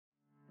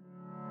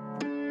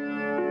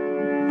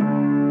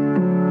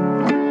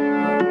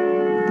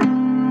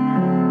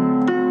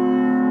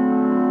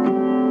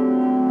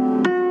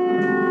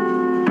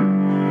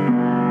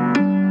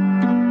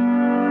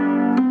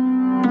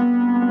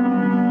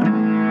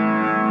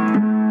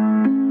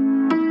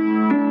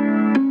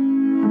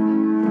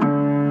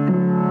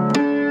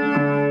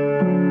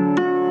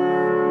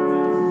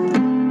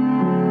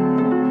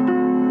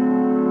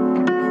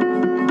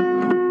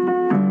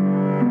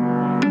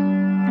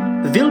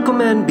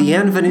everyone,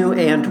 bienvenue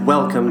and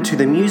welcome to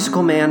The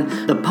Musical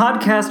Man, the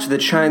podcast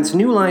that shines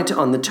new light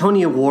on the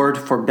Tony Award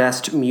for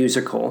Best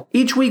Musical.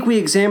 Each week we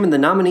examine the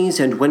nominees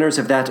and winners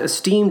of that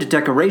esteemed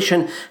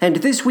decoration, and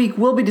this week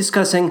we'll be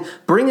discussing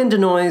Bring Into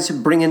Noise,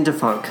 Bring Into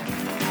Funk.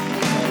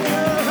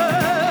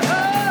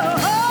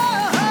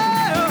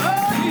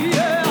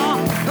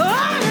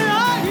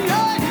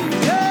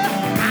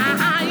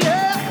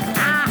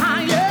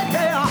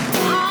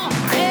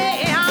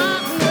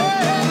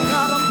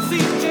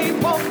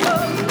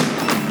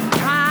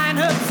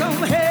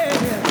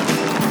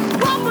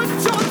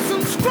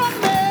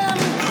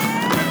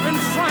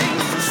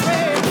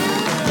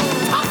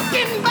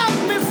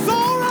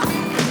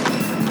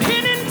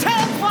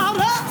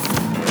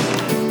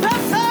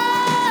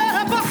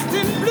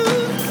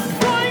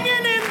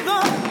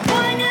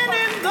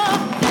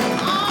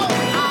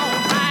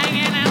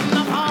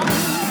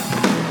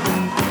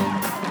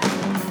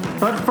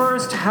 But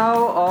first,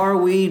 how are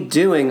we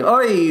doing?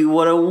 Oi,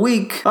 what a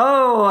week.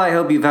 Oh, I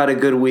hope you've had a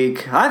good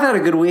week. I've had a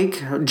good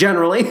week,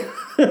 generally.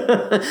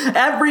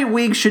 Every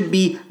week should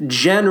be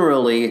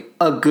generally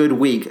a good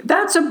week.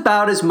 That's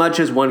about as much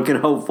as one can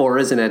hope for,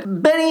 isn't it?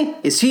 Benny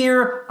is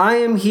here. I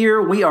am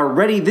here. We are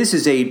ready. This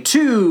is a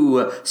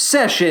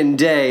 2-session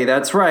day.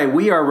 That's right.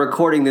 We are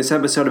recording this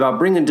episode about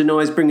Bring Into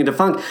Noise, Bring Into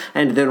Funk.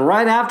 And then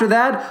right after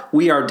that,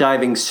 we are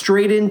diving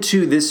straight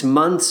into this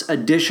month's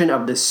edition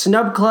of the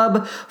Snub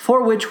Club,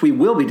 for which we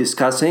will be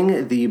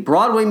discussing the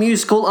Broadway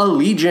musical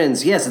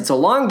Allegiance. Yes, it's a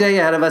long day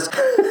ahead of us.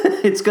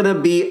 It's going to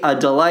be a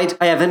delight.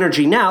 I have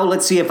energy now.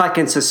 Let's see if I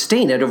can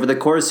sustain it over the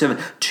course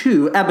of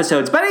 2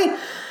 episodes. Benny,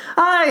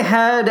 I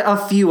had a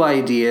few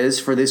ideas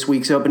for this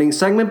week's opening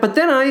segment, but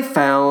then I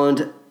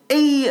found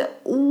a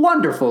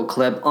wonderful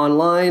clip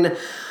online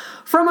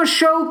from a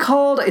show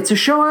it's a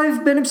show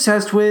I've been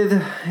obsessed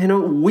with in a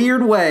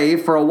weird way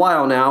for a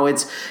while now.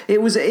 It's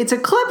a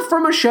clip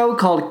from a show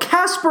called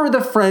Casper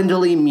the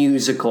Friendly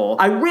Musical.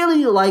 I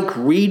really like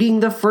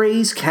reading the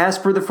phrase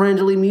Casper the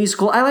Friendly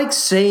Musical. I like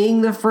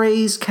saying the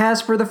phrase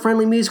Casper the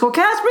Friendly Musical.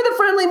 Casper the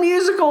Friendly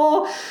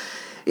Musical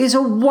is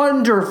a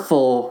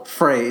wonderful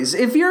phrase.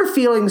 If you're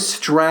feeling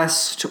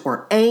stressed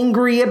or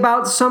angry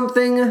about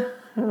something,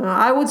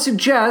 I would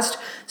suggest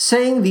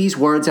saying these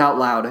words out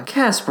loud.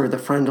 Casper the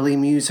Friendly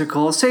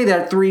Musical. Say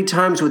that 3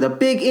 times with a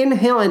big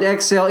inhale and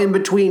exhale in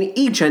between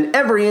each and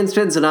every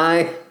instance, and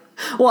I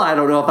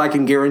don't know if I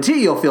can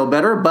guarantee you'll feel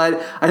better,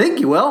 but I think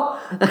you will.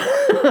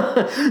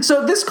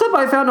 So this clip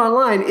I found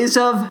online is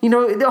of,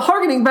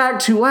 harkening back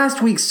to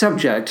last week's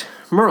subject,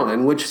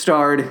 Merlin, which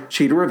starred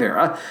Chita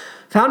Rivera.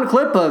 Found a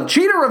clip of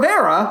Chita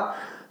Rivera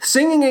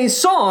singing a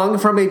song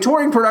from a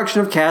touring production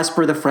of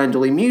Casper the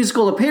Friendly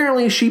Musical.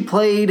 Apparently she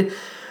played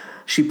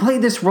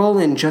this role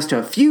in just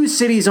a few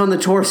cities on the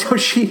tour, so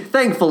she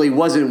thankfully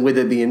wasn't with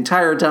it the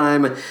entire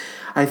time.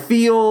 I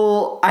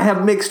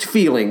have mixed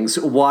feelings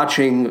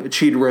watching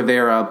Chita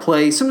Rivera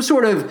play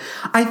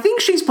I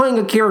think she's playing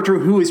a character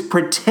who is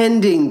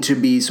pretending to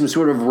be some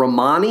sort of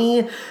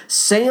Romani,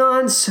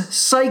 seance,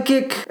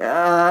 psychic,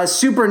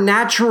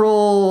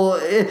 supernatural.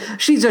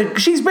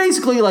 She's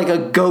basically like a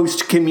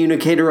ghost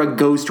communicator, a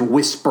ghost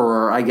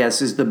whisperer, I guess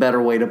is the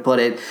better way to put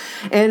it.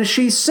 And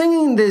she's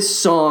singing this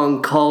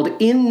song called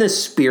In the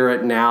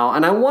Spirit Now,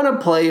 and I want to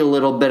play a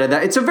little bit of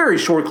that. It's a very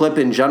short clip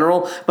in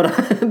general, but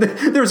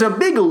there's a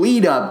big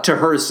lead up to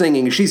her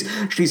singing.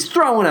 She's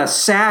throwing a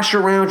sash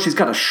around. She's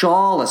got a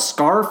shawl, a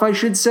scarf, I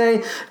should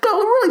say.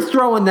 Really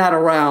throwing that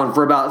around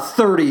for about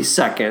 30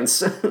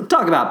 seconds.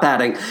 Talk about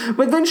padding.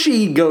 But then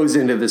she goes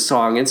into the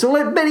song. And so,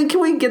 Benny, can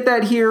we get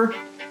that here?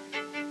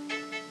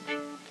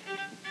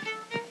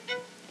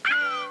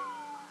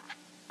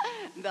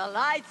 The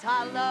lights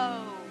are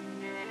low.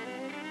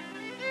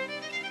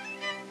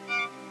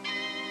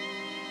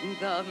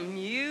 The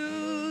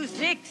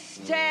music's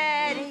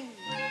steady.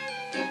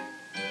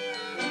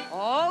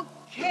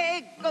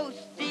 Okay,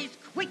 ghosties,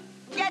 quick,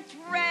 get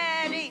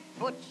ready.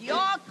 Put your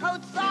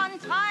coats on,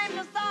 time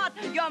to start.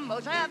 Your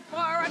motor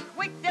for a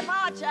quick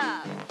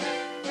departure.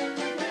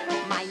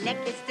 My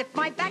neck is stiff,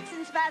 my back's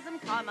in spasm.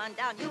 Come on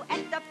down, you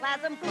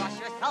ectoplasm. Cross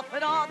yourself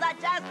and all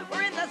that jazz.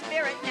 We're in the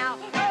spirit now.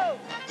 Oh!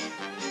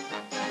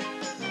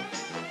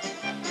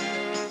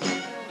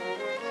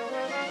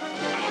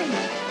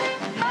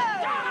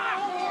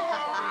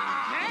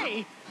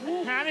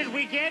 How did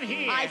we get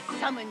here? I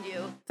summoned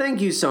you.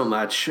 Thank you so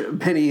much,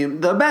 Benny.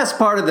 The best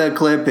part of the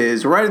clip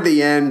is right at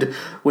the end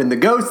when the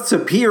ghosts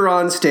appear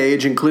on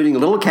stage, including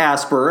little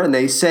Casper, and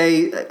they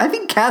say, I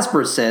think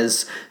Casper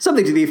says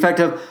something to the effect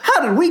of,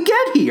 "How did we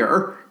get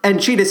here?"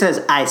 And Chita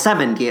says, "I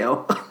summoned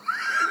you."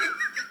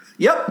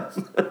 Yep,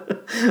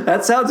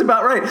 that sounds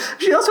about right.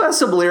 She also has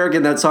some lyric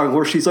in that song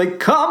where she's like,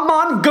 "Come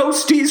on,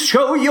 ghosties,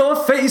 show your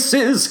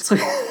faces." It's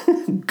like,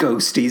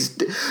 ghosties.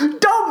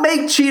 Don't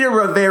make Chita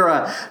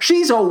Rivera.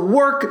 She's a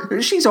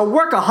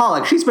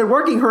workaholic. She's been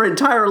working her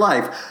entire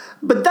life.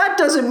 But that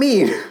doesn't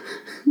mean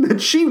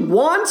that she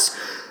wants,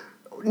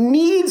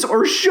 needs,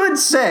 or should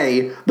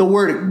say the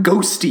word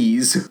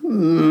ghosties.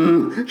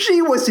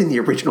 She was in the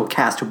original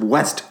cast of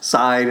West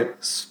Side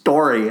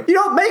Story. You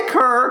don't make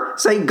her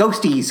say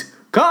ghosties.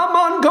 Come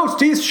on,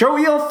 ghosties, show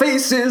your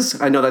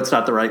faces. I know that's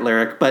not the right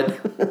lyric, but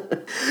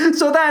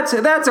so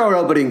that's our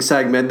opening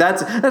segment.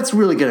 That's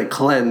really gonna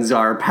cleanse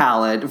our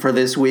palate for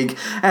this week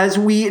as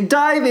we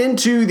dive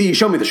into the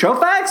Show Me the Show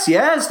Facts.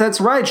 Yes, that's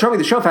right. Show Me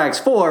the Show Facts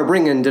for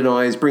Bring In Da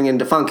Noise, Bring In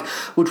Da Funk,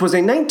 which was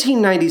a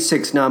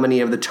 1996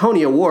 nominee of the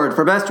Tony Award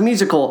for Best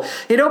Musical.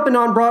 It opened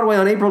on Broadway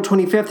on April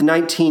 25th,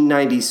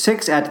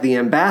 1996 at the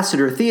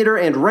Ambassador Theater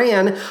and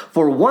ran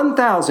for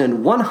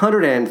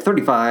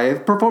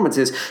 1,135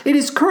 performances. It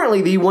is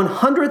currently the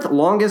 100th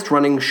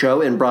longest-running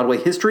show in Broadway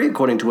history,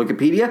 according to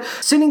Wikipedia,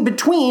 sitting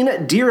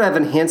between Dear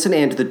Evan Hansen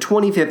and the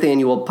 25th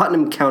annual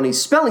Putnam County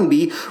Spelling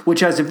Bee,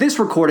 which as of this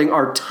recording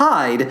are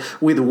tied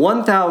with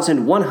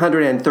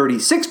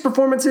 1,136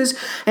 performances,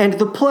 and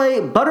the play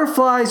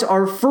Butterflies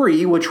Are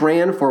Free, which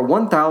ran for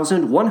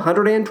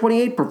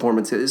 1,128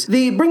 performances.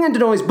 The Bring In Da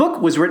Noise book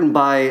was written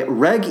by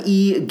Reg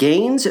E.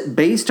 Gaines,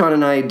 based on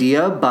an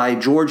idea by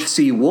George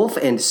C. Wolfe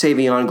and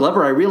Savion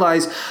Glover. I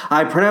realize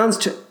I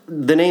pronounced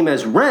the name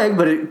as Reg,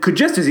 but it could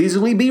just as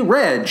easily be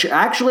Reg.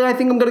 Actually, I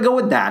think I'm going to go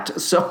with that.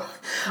 So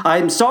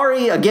I'm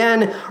sorry,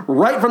 again,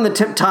 right from the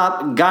tip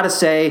top, gotta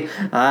say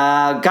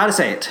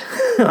it.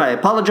 I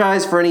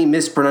apologize for any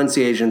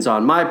mispronunciations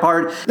on my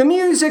part. The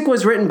music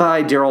was written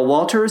by Daryl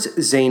Walters,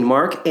 Zane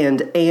Mark,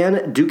 and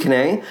Anne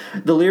Duquesne.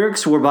 The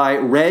lyrics were by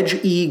Reg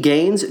E.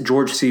 Gaines,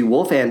 George C.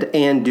 Wolfe, and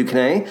Anne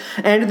Duquesne.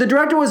 And the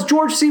director was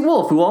George C.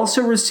 Wolfe, who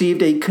also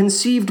received a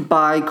conceived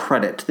by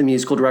credit. The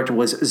musical director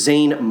was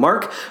Zane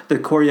Mark. The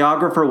choreographer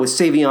was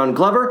Savion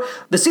Glover.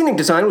 The scenic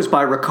design was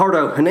by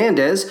Ricardo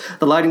Hernandez.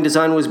 The lighting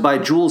design was by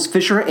Jules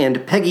Fisher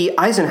and Peggy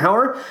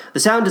Eisenhower. The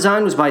sound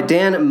design was by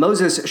Dan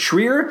Moses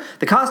Schreier.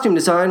 The costume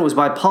design was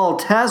by Paul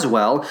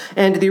Tazwell.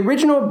 And the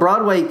original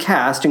Broadway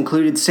cast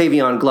included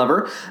Savion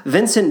Glover,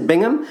 Vincent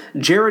Bingham,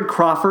 Jared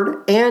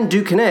Crawford, and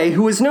Duquesne,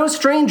 who is no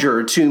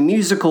stranger to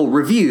musical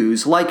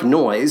reviews like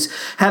Noise,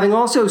 having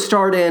also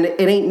starred in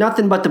It Ain't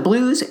Nothing But the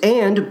Blues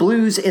and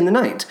Blues in the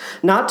Night.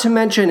 Not to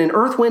mention an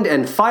Earth, Wind,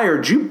 and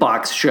Fire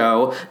jukebox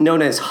show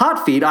known as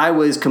Hot Feet I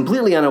was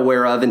completely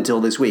unaware of until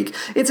this week.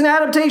 It's an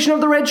adaptation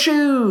of The Red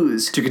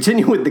Shoes. To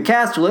continue with the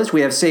cast list, we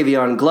have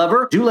Savion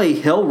Glover, Dule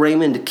Hill,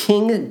 Raymond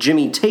King,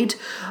 Jimmy Tate,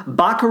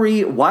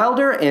 Bakary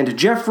Wilder, and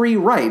Jeffrey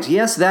Wright.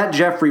 Yes, that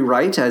Jeffrey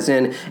Wright, as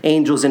in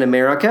Angels in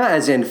America,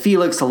 as in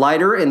Felix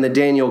Leiter in the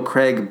Daniel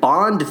Craig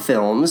Bond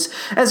films,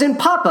 as in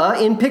Papa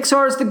in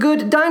Pixar's The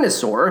Good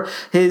Dinosaur.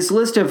 His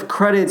list of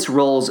credits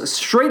rolls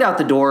straight out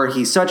the door.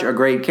 He's such a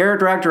great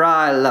character actor.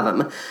 I love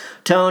him.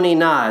 Tony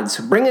nods.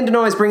 Bring In Da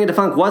Noise, Bring In Da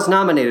Funk was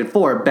nominated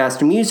for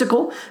Best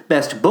Musical,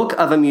 Best Book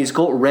of a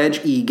Musical, Reg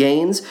E.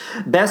 Gaines,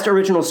 Best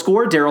Original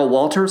Score, Daryl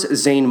Walters,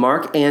 Zane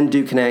Mark, and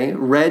Duquesne,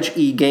 Reg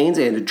E. Gaines,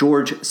 and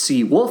George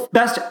C. Wolfe,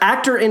 Best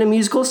Actor in a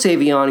Musical,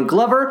 Savion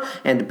Glover,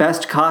 and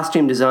Best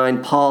Costume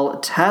Design,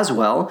 Paul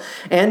Tazwell,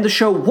 and the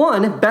show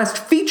won Best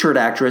Featured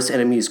Actress in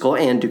a Musical,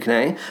 Anne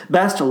Duquesne,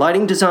 Best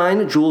Lighting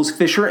Design, Jules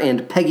Fisher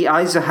and Peggy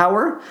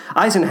Eisenhower,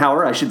 I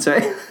should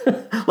say,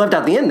 left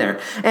out the end there,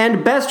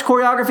 and Best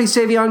Choreography,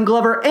 Savion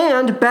Glover,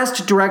 and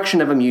Best Direction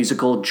of a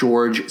Musical,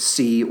 George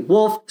C.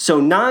 Wolfe. So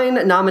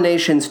 9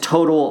 nominations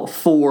total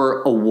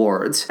for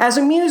awards. As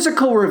a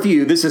musical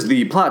review, this is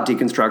the plot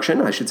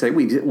deconstruction, I should say.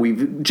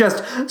 We've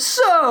just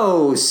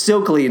so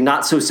silkily,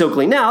 not so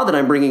silkily now that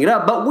I'm bringing it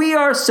up, but we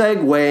are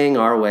segueing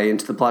our way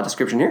into the plot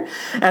description here.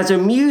 As a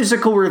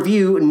musical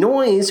review,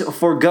 Noise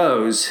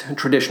forgoes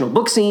traditional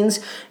book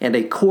scenes and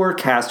a core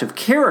cast of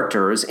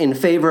characters in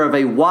favor of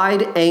a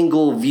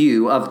wide-angle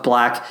view of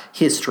Black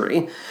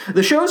history.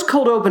 The show's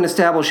cold open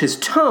establishes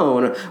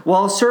tone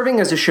while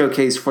serving as a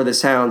showcase for the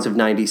sounds of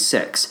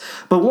 '96.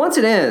 But once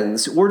it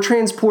ends, we're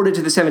transported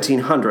to the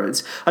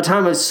 1700s, a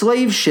time of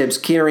slave ships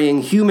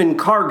carrying human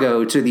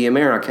cargo to the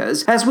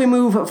Americas. As we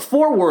move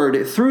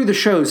forward through the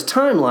show's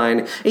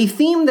timeline, a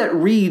theme that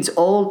reads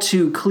all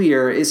too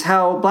clear is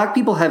how Black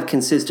people have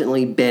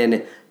consistently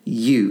been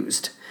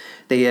used.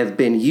 They have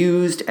been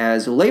used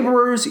as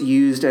laborers,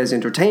 used as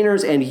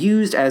entertainers, and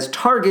used as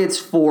targets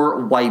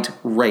for white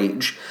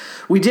rage.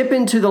 We dip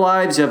into the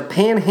lives of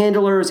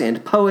panhandlers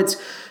and poets,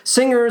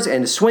 singers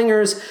and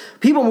swingers,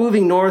 people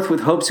moving north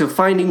with hopes of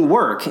finding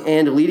work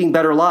and leading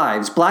better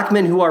lives, Black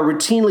men who are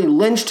routinely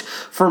lynched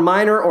for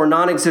minor or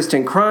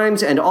non-existent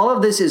crimes, and all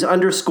of this is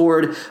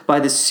underscored by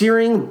the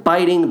searing,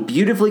 biting,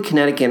 beautifully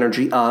kinetic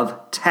energy of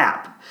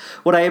tap.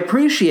 What I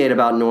appreciate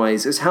about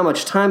Noise is how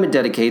much time it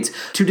dedicates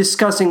to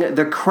discussing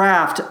the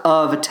craft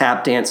of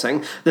tap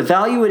dancing, the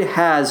value it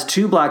has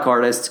to Black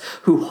artists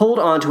who hold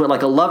onto it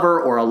like a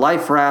lover or a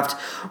life raft.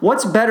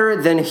 What's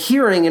better than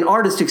hearing an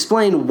artist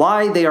explain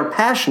why they are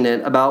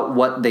passionate about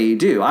what they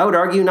do? I would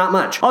argue not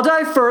much. I'll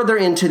dive further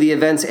into the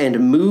events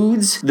and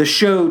moods the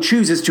show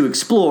chooses to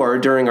explore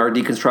during our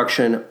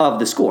deconstruction of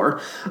the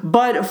score.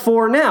 But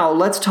for now,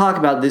 let's talk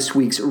about this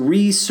week's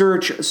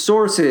research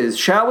sources,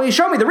 shall we?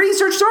 Show me the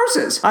research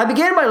sources! I've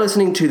began by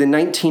listening to the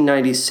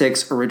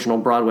 1996 original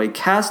Broadway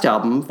cast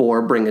album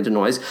for Bring It to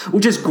Noise,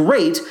 which is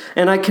great,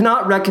 and I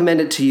cannot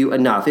recommend it to you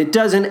enough. It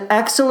does an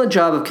excellent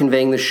job of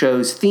conveying the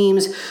show's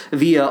themes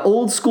via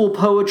old school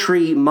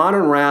poetry,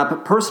 modern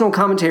rap, personal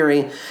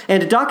commentary,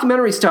 and a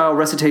documentary-style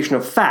recitation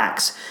of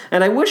facts,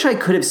 and I wish I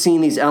could have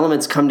seen these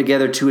elements come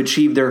together to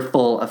achieve their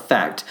full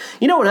effect.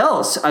 You know what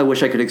else I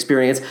wish I could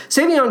experience?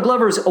 Savion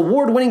Glover's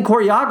award-winning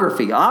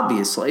choreography,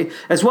 obviously,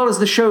 as well as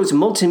the show's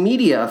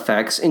multimedia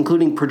effects,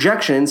 including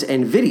projections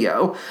and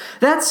video.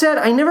 That said,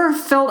 I never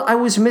felt I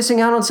was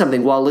missing out on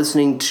something while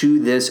listening to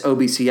this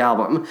OBC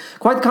album.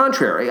 Quite the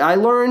contrary, I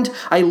leaned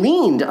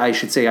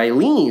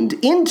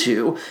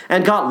into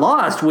and got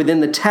lost within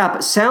the tap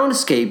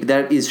soundscape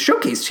that is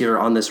showcased here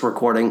on this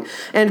recording,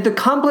 and the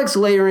complex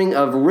layering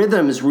of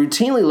rhythms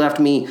routinely left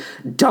me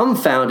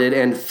dumbfounded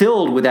and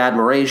filled with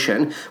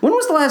admiration. When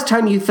was the last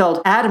time you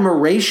felt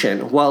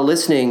admiration while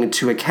listening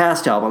to a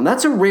cast album?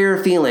 That's a rare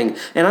feeling,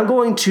 and I'm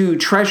going to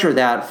treasure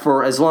that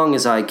for as long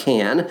as I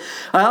can.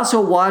 I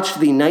also watched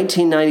the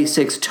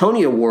 1996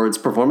 Tony Awards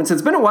performance.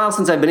 It's been a while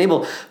since I've been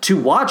able to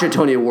watch a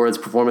Tony Awards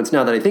performance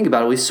now that I think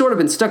about it. We've sort of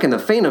been stuck in the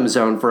Phantom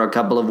Zone for a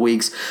couple of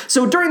weeks.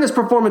 So during this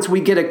performance, we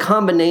get a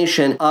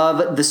combination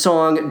of the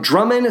song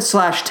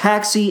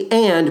Drummin'/Taxi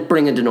and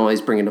Bring It to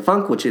Noise, Bring It to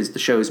Funk, which is the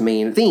show's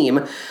main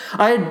theme.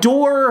 I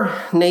adore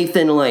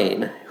Nathan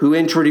Lane, who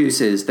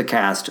introduces the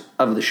cast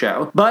of the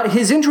show. But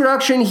his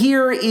introduction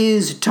here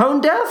is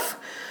tone deaf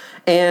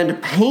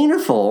and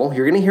painful.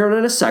 You're going to hear it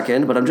in a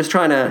second, but I'm just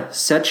trying to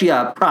set you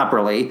up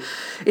properly.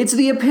 It's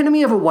the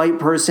epitome of a white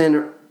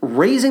person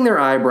raising their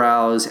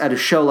eyebrows at a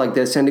show like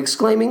this and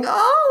exclaiming,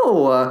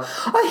 "Oh,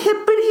 a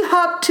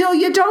hippity-hop till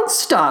you don't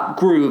stop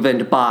groove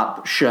and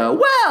bop show.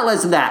 Well,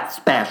 isn't that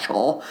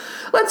special?"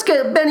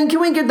 Benny, can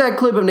we get that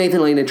clip of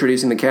Nathan Lane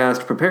introducing the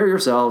cast? Prepare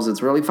yourselves,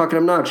 it's really fucking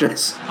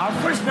obnoxious. Our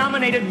first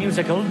nominated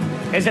musical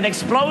is an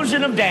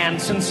explosion of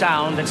dance and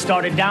sound that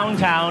started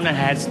downtown and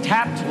has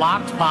tapped,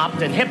 locked,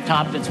 popped, and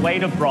hip-topped its way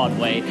to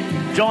Broadway.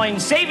 Join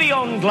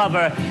Savion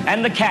Glover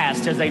and the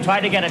cast as they try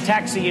to get a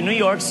taxi in New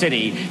York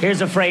City.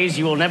 Here's a phrase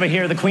you will never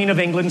hear the Queen of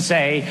England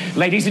say.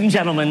 Ladies and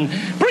gentlemen,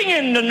 bring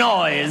in the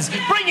noise,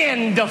 bring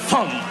in the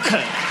funk.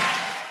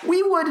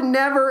 We would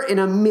never in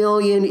a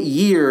million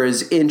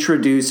years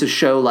introduce a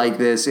show like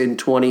this in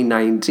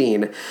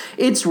 2019.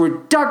 It's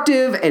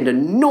reductive and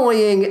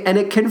annoying, and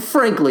it can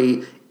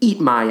frankly eat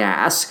my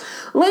ass.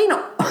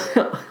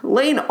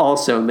 Lane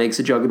also makes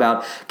a joke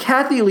about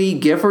Kathy Lee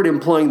Gifford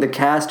employing the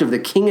cast of The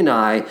King and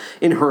I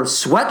in her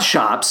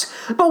sweatshops,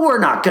 but we're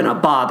not gonna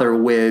bother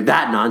with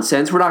that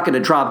nonsense. We're not gonna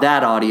drop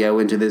that audio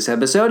into this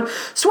episode.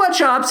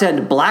 Sweatshops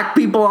and black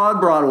people on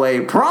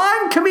Broadway,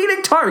 prime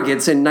comedic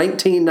targets in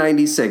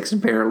 1996,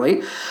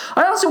 apparently.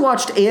 I also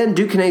watched Anne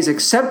Duquesne's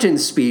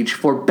acceptance speech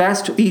for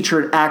Best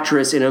Featured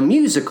Actress in a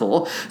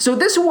Musical. So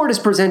this award is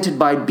presented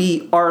by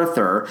B.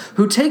 Arthur,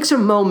 who takes a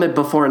moment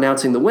before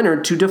announcing the winner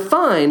to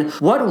define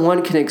what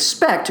one can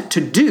expect to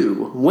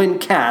do when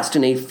cast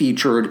in a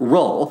featured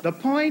role. The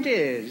point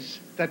is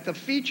that the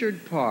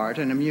featured part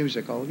in a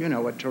musical,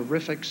 a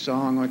terrific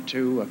song or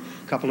two, a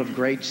couple of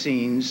great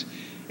scenes,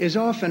 is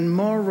often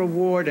more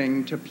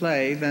rewarding to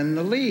play than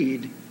the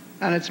lead.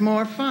 And it's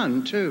more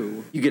fun,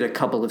 too. You get a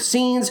couple of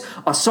scenes,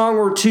 a song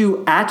or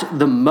two at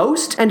the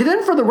most, and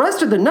then for the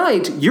rest of the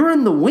night, you're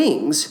in the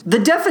wings. The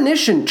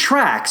definition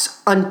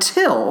tracks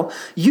until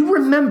you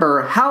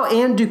remember how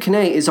Anne Duquesne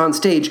is on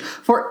stage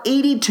for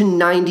 80 to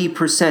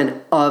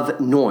 90% of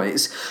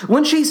noise.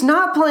 When she's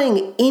not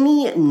playing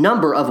any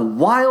number of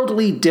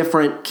wildly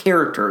different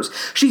characters,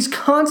 she's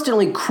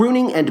constantly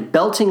crooning and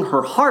belting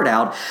her heart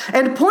out,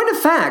 and point of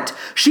fact,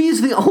 she's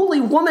the only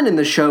woman in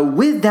the show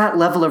with that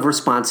level of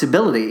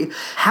responsibility.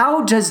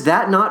 How does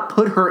that not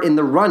put her in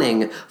the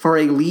running for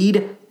a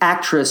lead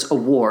actress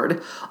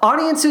award?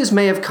 Audiences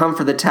may have come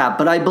for the tap,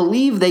 but I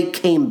believe they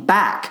came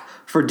back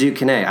for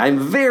Duquesne. I'm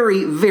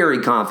very, very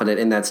confident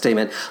in that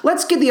statement.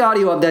 Let's get the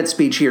audio of that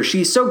speech here.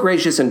 She's so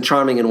gracious and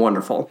charming and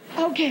wonderful.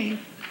 Okay.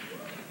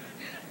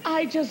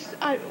 I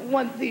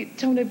want the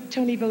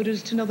Tony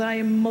voters to know that I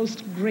am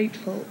most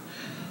grateful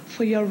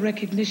for your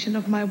recognition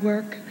of my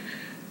work.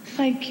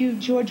 Thank you,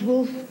 George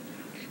Wolfe,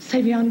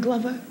 Savion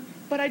Glover.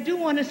 But I do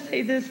want to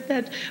say this,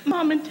 that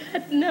Mom and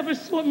Dad never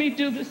saw me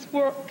do this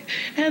work.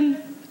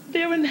 And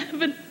they're in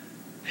heaven.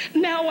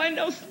 Now I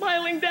know,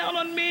 smiling down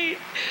on me.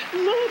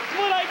 Look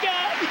what I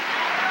got.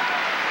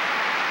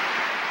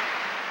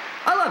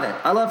 I love it.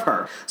 I love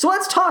her. So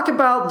let's talk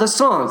about the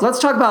songs. Let's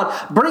talk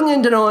about Bring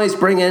In the Noise,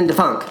 Bring In the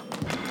Funk.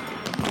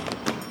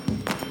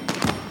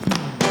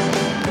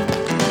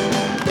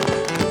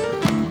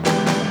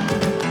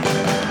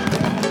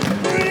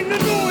 Bring the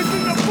noise,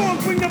 bring the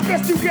funk, bring the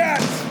best you got.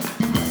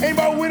 Ain't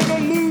about winning or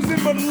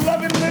losing, but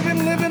loving,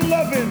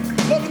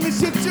 loving the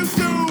shit you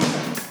do.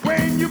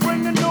 When you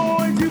bring the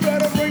noise, you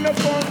better bring the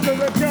funk, cause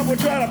the champ will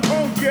try to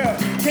punk ya.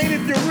 Can't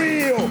if you're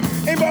real.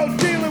 Ain't about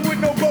dealing with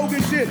no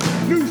bogus shit.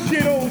 New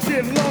shit, old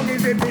shit, long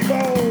as it be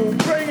bold.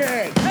 Bring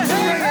it,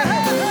 bring it.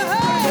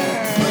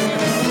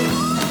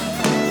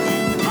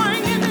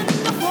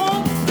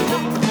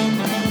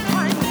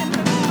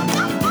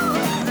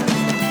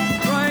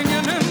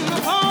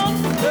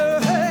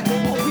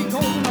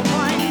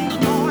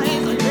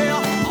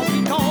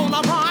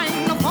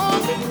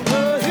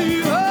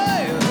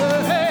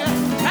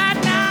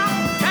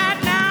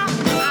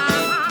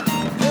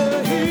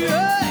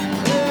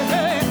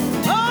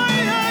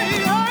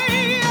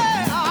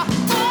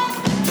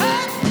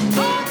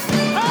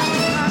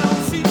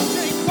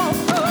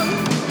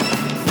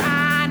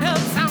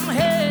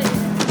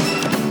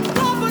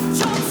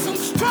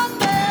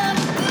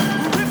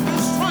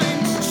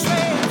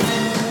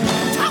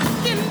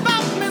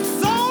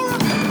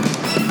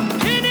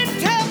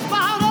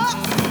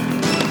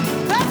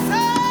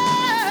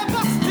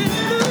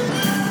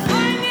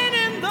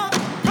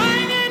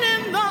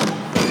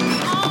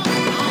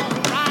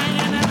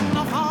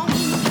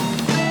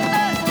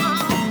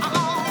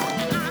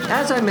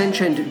 As I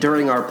mentioned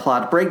during our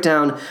plot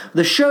breakdown,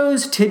 the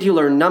show's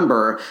titular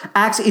number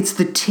acts, it's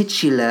the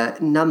titular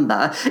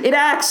number. It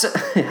acts,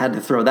 I had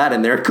to throw that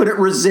in there, could it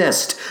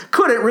resist?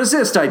 Could it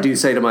resist, I do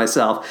say to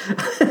myself.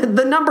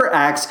 The number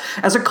acts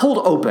as a cold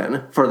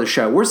open for the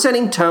show. We're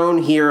setting tone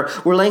here,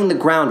 we're laying the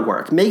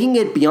groundwork, making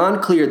it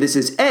beyond clear this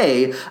is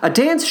A, a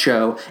dance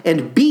show,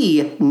 and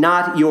B,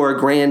 not your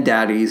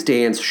granddaddy's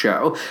dance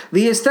show.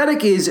 The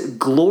aesthetic is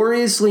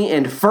gloriously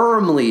and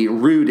firmly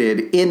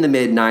rooted in the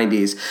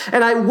mid-90s,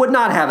 and I would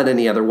not have it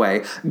any other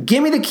way.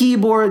 Give me the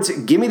keyboards,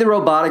 give me the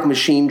robotic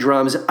machine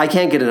drums. I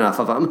can't get enough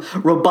of them.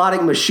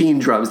 Robotic machine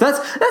drums. That's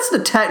the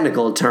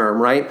technical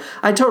term, right?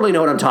 I totally know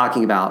what I'm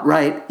talking about,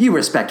 right? You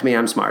respect me,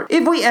 I'm smart.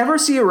 If we ever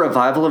see a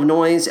revival of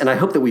noise, and I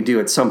hope that we do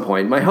at some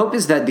point, my hope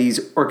is that these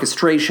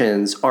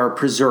orchestrations are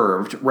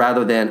preserved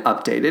rather than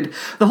updated.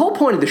 The whole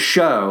point of the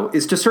show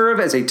is to serve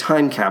as a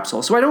time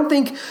capsule, so I don't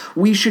think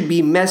we should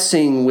be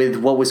messing with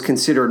what was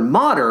considered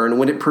modern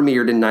when it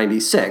premiered in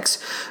 96.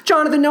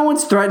 Jonathan, no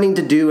one's threatening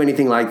to do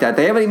anything like that.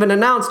 They haven't even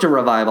announced a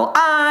revival.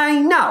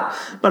 I know,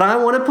 but I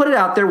want to put it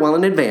out there well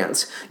in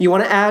advance. You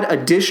want to add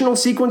additional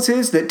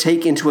sequences that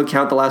take into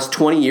account the last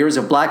 20 years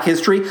of Black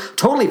history?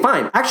 Totally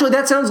fine. Actually,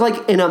 that sounds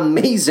like an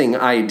amazing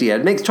idea.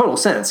 It makes total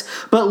sense.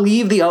 But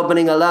leave the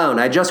opening alone.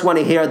 I just want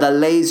to hear the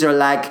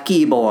laser-like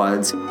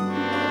keyboards. The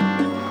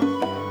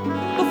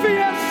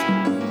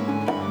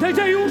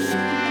Deus,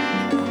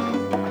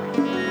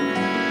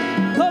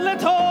 the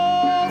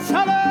little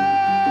salad,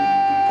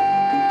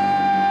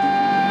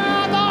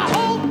 the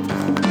hope,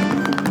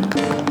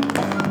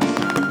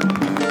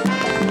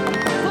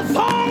 the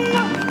song,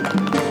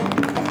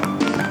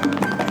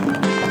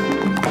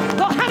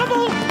 the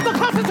Hannibal, the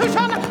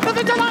Constitution, the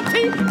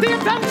Vigilante, the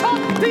Adventure,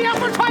 the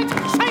Aphrodite,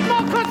 St.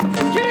 Marcus,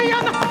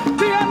 Gideon,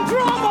 the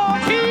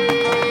Andromache,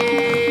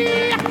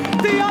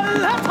 the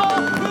Aletta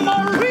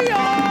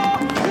Maria,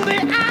 the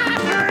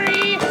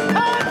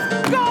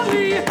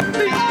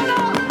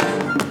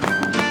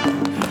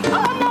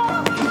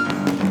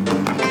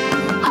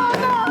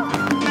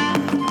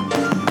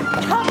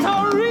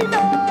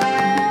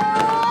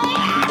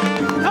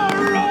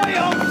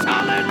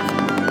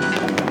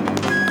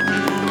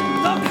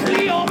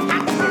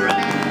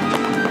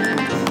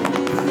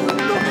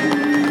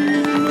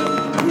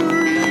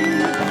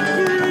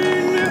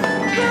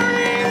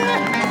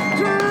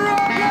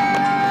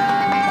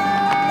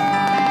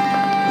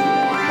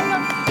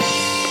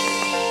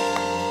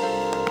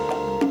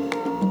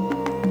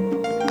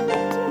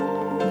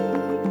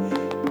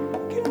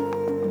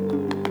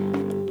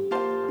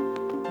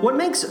What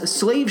makes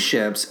Slave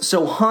Ships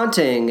so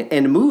haunting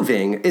and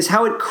moving is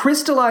how it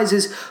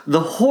crystallizes the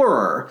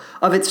horror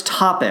of its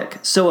topic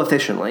so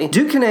efficiently.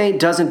 Duquesne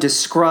doesn't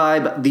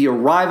describe the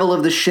arrival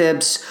of the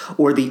ships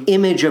or the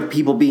image of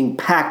people being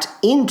packed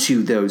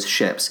into those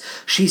ships.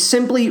 She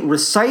simply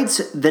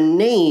recites the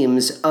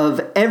names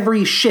of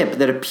every ship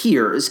that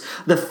appears: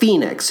 the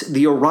Phoenix,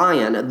 the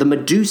Orion, the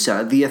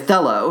Medusa, the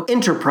Othello,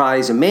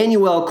 Enterprise,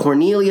 Emmanuel,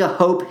 Cornelia,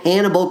 Hope,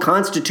 Hannibal,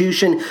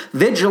 Constitution,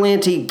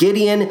 Vigilante,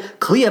 Gideon,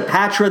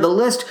 Cleopatra. The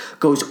list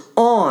goes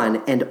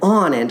on and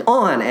on and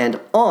on and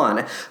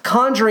on,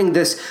 conjuring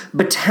this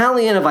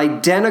battalion of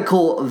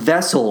identical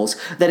vessels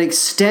that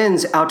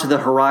extends out to the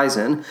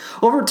horizon.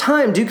 Over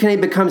time, Duquesne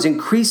becomes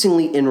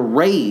increasingly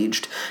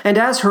enraged, and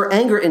as her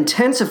anger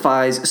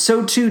intensifies,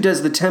 so too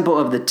does the tempo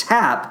of the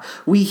tap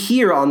we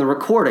hear on the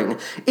recording.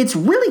 It's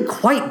really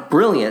quite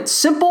brilliant,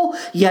 simple,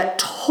 yet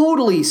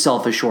totally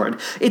self-assured.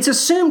 It's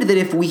assumed that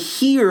if we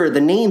hear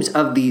the names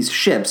of these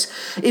ships,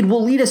 it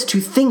will lead us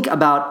to think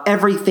about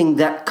everything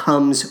that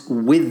comes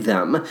with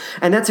them.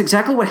 And that's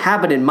exactly what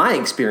happened in my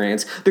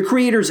experience. The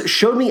creators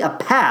showed me a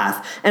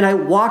path, and I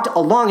walked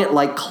along it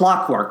like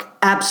clockwork.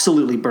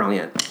 Absolutely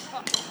brilliant.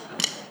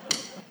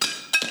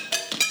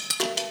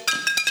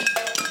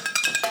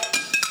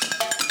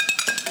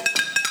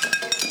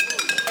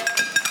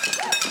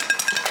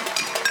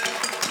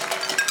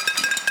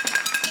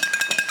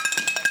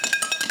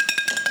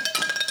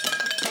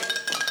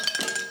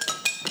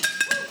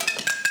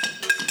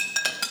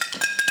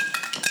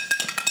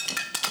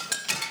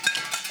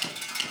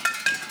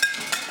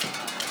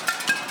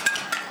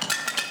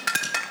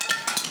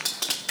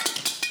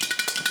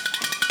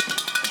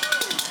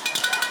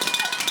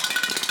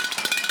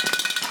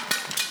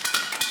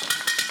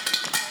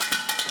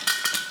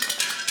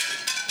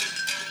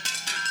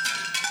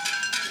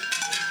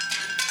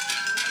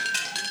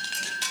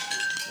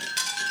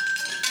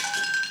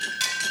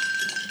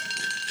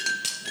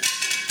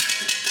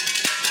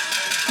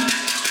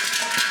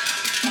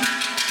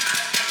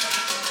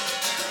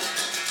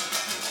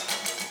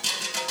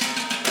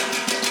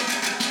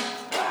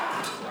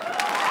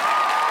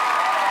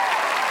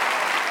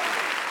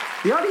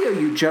 The audio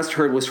you just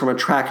heard was from a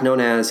track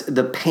known as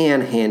The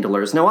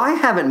Panhandlers. Now, I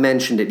haven't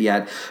mentioned it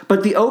yet,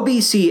 but the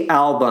OBC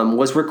album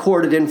was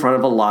recorded in front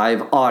of a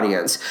live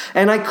audience,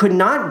 and I could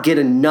not get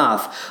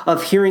enough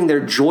of hearing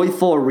their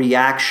joyful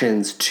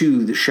reactions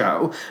to the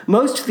show.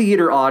 Most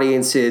theater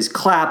audiences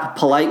clap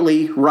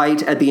politely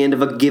right at the end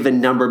of a given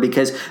number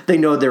because they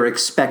know they're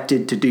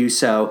expected to do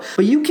so.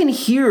 But you can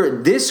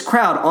hear this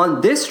crowd,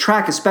 on this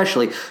track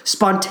especially,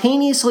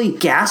 spontaneously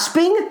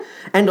gasping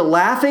and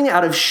laughing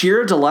out of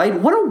sheer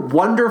delight. What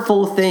a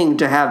wonderful thing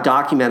to have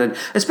documented,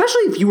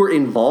 especially if you were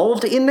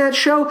involved in that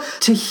show,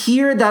 to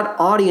hear that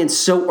audience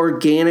so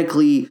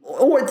organically,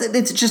 or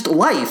it's just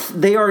life.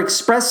 They are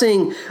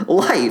expressing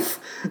life,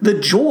 the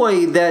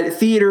joy that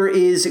theater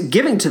is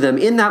giving to them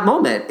in that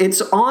moment.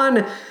 It's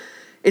on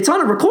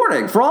a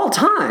recording for all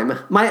time.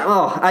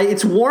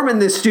 It's warm in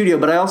this studio,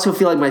 but I also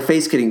feel like my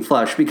face getting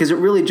flushed because it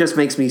really just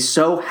makes me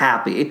so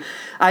happy.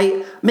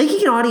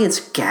 Making an audience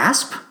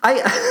gasp?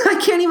 I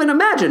can't even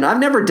imagine. I've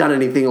never done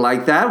anything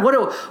like that. What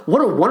a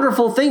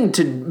wonderful thing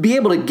to be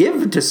able to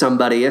give to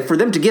somebody, and for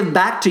them to give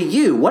back to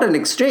you. What an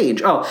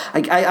exchange.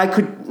 I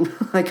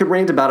could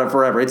rant about it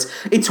forever.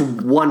 It's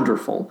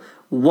wonderful.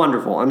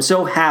 Wonderful. I'm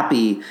so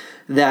happy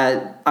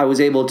that I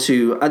was able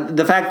to,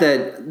 the fact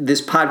that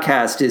this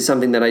podcast is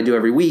something that I do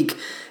every week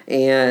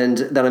and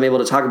that I'm able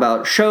to talk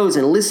about shows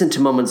and listen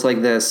to moments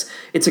like this,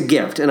 it's a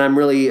gift, and I'm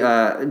really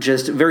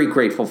just very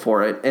grateful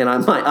for it. And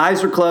my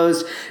eyes are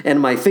closed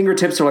and my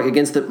fingertips are like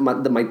against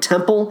my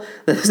temple,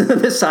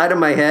 the side of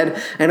my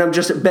head,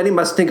 and Benny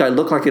must think I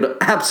look like an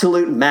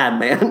absolute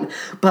madman.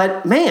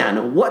 But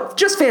man,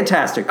 just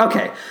fantastic.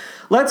 Okay,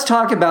 let's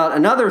talk about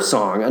another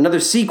song, another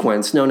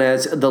sequence known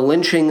as the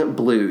Lynching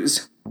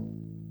Blues.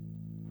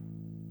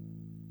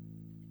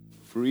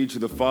 For each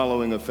of the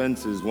following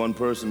offenses, one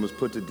person was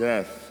put to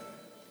death.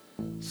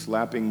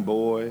 Slapping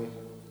boy,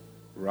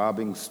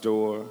 robbing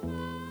store,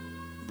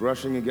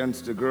 brushing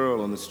against a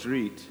girl on the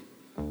street,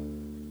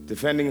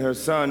 defending her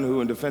son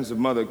who in defense of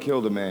mother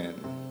killed a man,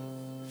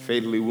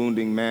 fatally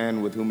wounding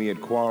man with whom he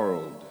had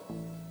quarreled,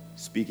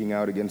 speaking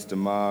out against a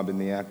mob in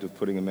the act of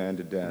putting a man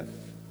to death.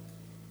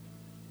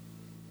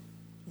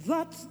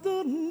 That's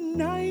the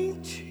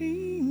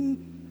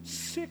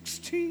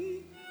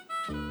 1960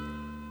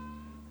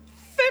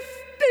 50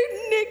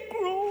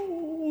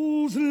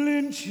 Negroes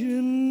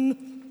lynching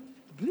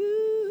blues.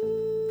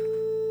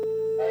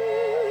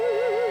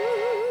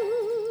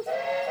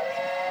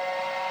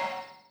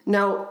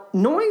 Now,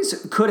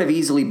 Noise could have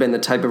easily been the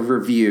type of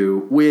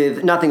review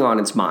with nothing on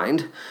its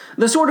mind.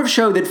 The sort of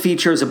show that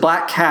features a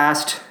black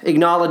cast,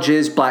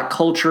 acknowledges black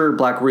culture,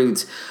 black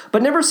roots,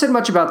 but never said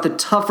much about the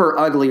tougher,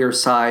 uglier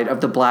side of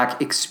the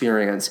black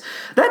experience.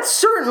 That's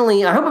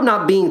certainly, I hope I'm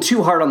not being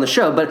too hard on the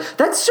show, but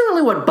that's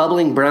certainly what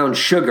Bubbling Brown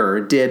Sugar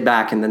did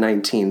back in the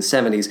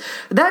 1970s.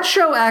 That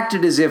show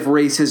acted as if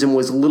racism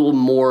was little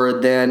more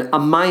than a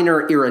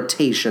minor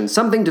irritation,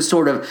 something to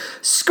sort of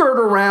skirt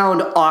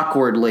around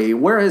awkwardly,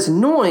 whereas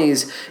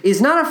Noise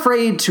is not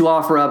afraid to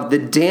offer up the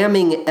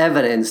damning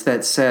evidence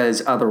that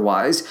says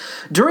otherwise.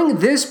 During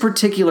this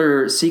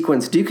particular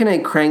sequence,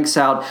 Duquesne cranks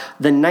out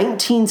the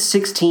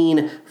 1916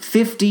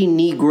 50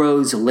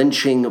 Negroes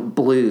Lynching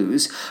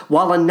Blues,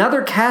 while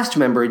another cast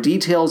member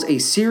details a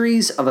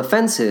series of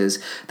offenses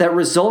that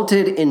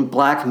resulted in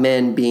black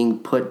men being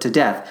put to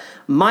death.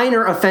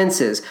 Minor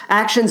offenses,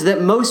 actions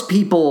that most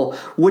people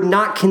would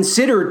not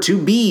consider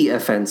to be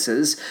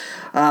offenses.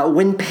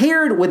 When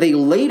paired with a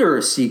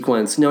later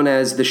sequence known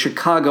as the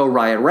Chicago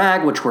Riot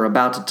Rag, which we're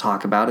about to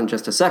talk about in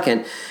just a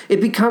second, it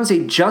becomes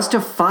a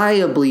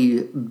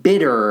justifiably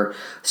bitter,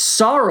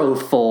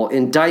 sorrowful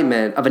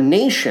indictment of a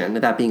nation,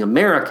 that being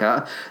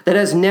America, that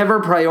has never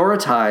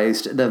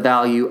prioritized the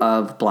value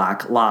of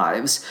black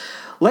lives.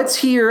 Let's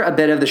hear a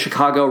bit of the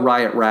Chicago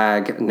Riot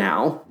Rag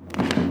now.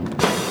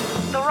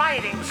 The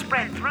rioting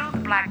spread through the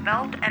Black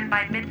Belt and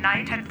by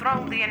midnight had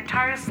thrown the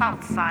entire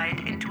South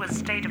Side into a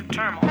state of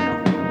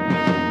turmoil.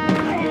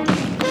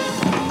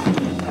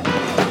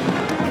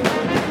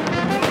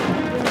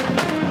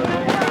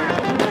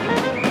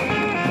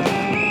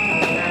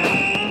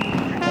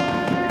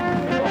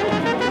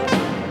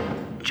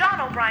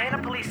 John O'Brien, a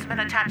policeman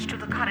attached to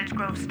the Cottage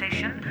Grove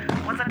station,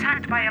 was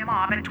attacked by a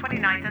mob at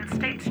 29th and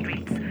State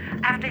Streets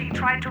after he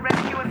tried to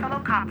rescue a fellow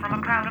cop from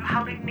a crowd of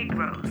howling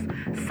Negroes.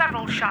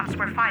 Several shots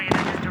were fired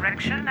in his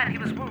direction, and he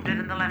was wounded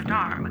in the left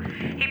arm.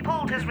 He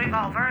pulled his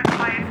revolver and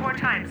fired 4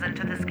 times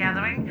into this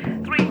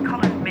gathering. 3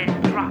 colored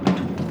men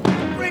dropped.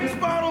 Drinks,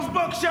 bottles,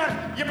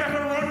 buckshot, you better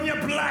run, you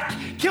black.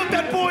 Killed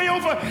that boy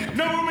over,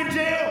 no room in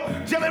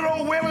jail. Jelly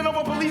roll wailing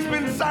over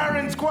policemen,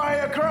 sirens,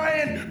 choir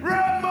crying.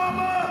 Run,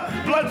 mama!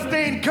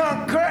 Bloodstained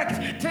conch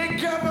cracked, take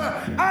cover.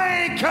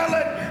 I ain't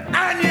colored,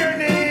 on your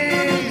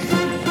knees.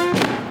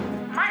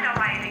 Minor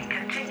rioting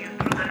continued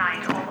through the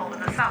night all over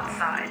the South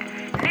Side.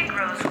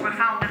 Negroes who were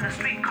found in the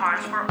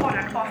streetcars were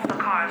ordered off the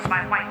cars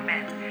by white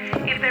men.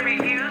 If they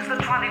refused, the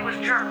trolley was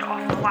jerked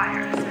off the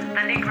wires.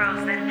 The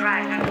Negroes then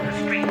dragged into the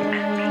street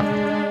and beat.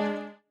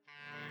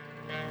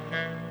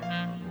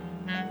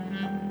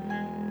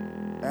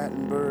 At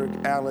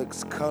Spartanburg,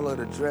 Alex, colored,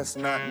 address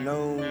not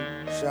known,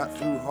 shot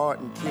through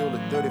heart and killed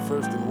at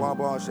 31st and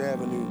Wabash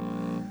Avenue.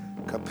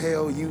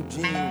 Capel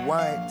Eugene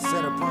White,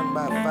 set upon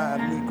by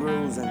 5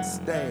 Negroes and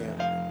stabbed.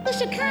 The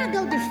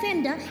Chicago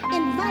Defender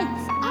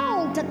invites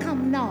all to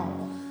come north.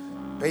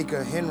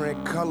 Baker Henry,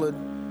 colored,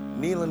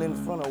 kneeling in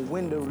front of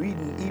window,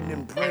 reading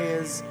evening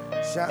prayers,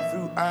 shot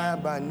through eye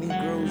by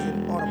Negroes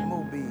in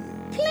automobile.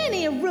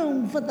 Plenty of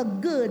room for the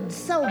good,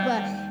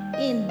 sober,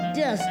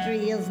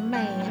 industrious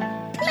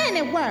man.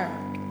 Plenty work.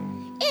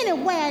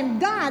 Anywhere in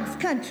God's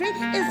country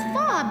is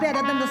far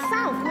better than the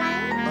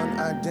Southland.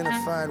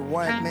 Unidentified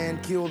white man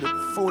killed at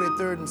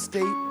 43rd and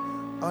State.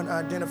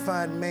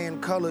 Unidentified man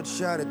colored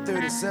shot at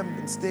 37th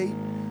and State.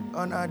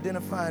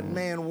 Unidentified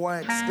man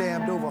white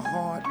stabbed over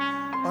heart.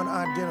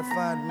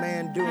 Unidentified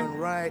man doing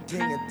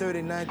rioting at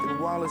 39th and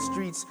Wallace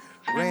Streets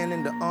ran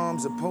into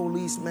arms of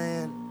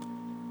policeman.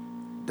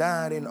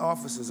 Died in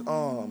officer's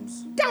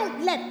arms.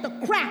 Don't let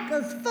the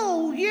crackers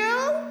fool you.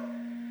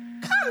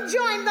 Come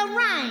join the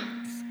ranks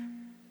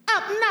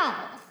up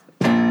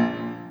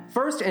north.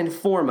 First and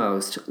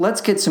foremost,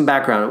 let's get some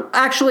background.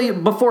 Actually,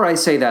 before I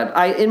say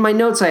that, in my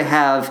notes I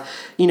have,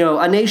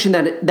 a nation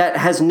that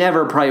has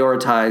never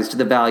prioritized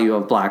the value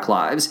of Black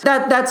lives.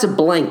 That's a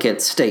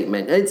blanket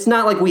statement. It's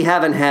not like we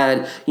haven't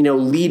had,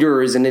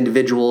 leaders and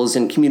individuals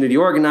and community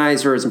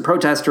organizers and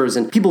protesters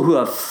and people who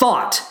have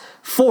fought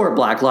for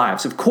Black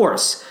lives. Of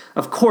course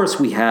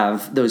we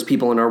have those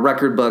people in our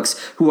record books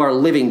who are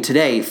living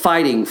today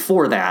fighting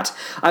for that.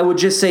 I would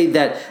just say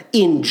that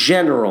in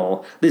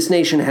general, this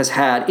nation has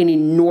had an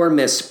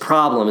enormous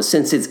problem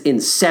since its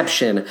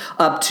inception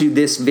up to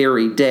this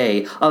very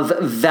day of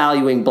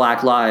valuing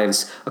Black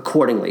lives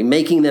accordingly,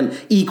 making them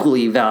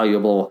equally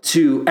valuable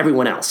to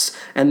everyone else.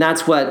 And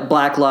that's what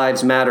Black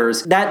Lives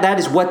Matters, that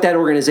is what that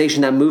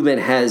organization, that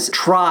movement has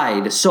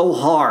tried so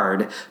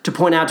hard to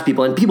point out to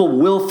people. And people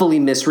willfully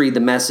misread the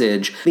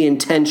message, the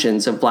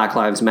intentions of Black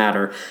Lives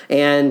Matter.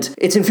 And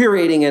it's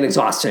infuriating and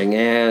exhausting.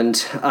 And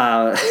so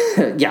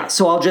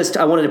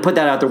I wanted to put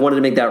that out there, wanted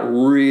to make that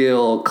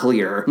real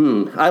clear.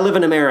 I live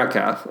in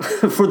America.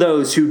 For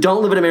those who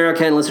don't live in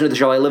America and listen to the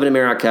show, I live in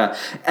America.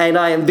 And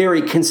I am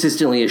very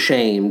consistently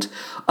ashamed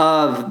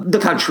of the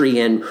country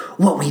and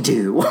what we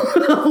do,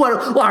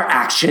 what our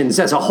actions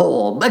as a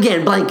whole.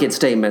 Again, blanket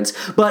statements.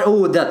 But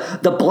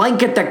the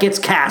blanket that gets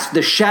cast,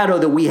 the shadow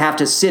that we have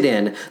to sit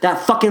in,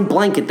 that fucking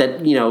blanket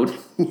that,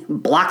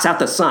 blocks out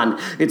the sun.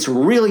 It's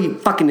really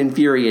fucking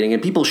infuriating,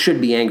 and people should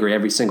be angry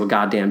every single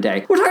goddamn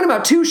day. We're talking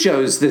about 2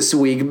 shows this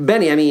week.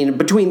 Benny,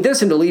 between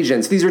this and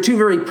Allegiance, these are 2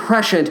 very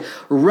prescient,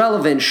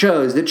 relevant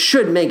shows that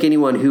should make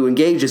anyone who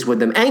engages with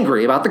them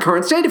angry about the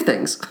current state of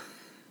things.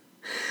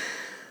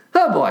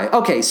 Oh boy.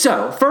 Okay,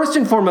 so first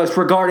and foremost,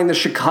 regarding the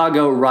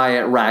Chicago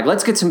riot rag,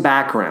 let's get some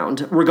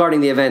background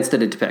regarding the events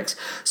that it depicts.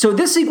 So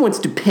this sequence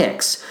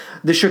depicts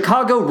the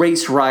Chicago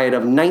race riot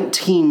of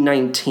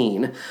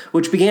 1919,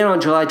 which began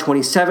on July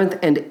 27th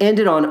and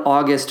ended on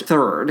August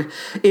 3rd.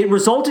 It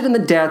resulted in the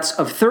deaths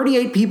of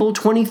 38 people,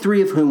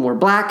 23 of whom were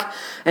Black,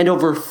 and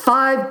over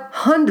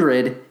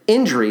 500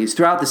 injuries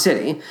throughout the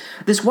city.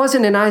 This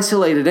wasn't an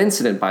isolated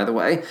incident, by the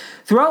way.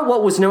 Throughout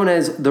what was known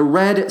as the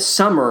Red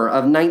Summer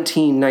of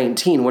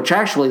 1919, which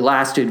actually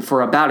lasted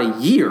for about a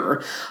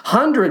year,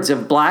 hundreds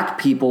of Black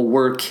people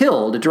were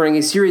killed during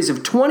a series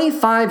of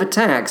 25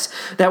 attacks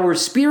that were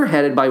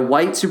spearheaded by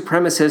white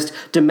supremacist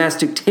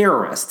domestic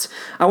terrorists.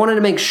 I wanted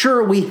to make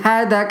sure we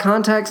had that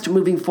context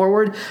moving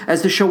forward,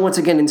 as the show once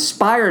again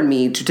inspired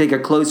me to take a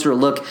closer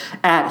look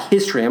at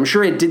history. I'm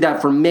sure it did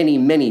that for many,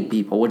 many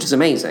people, which is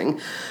amazing.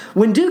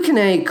 When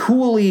Duquesne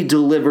coolly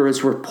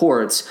delivers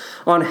reports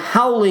on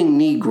howling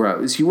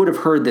Negroes, you would have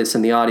heard this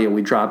in the audio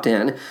we dropped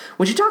in,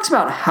 when she talks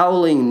about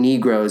howling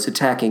Negroes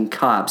attacking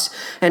cops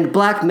and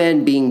Black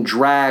men being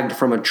dragged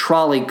from a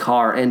trolley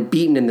car and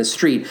beaten in the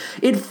street,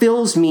 it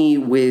fills me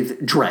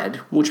with dread,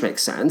 which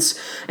makes sense.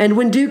 And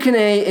when Duquesne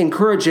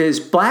encourages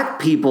Black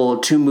people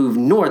to move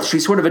north,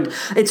 she's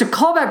it's a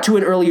callback to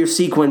an earlier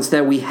sequence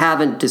that we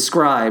haven't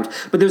described,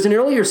 but there's an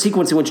earlier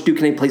sequence in which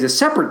Duquesne plays a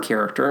separate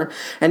character,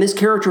 and this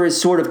character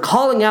is sort of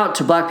calling out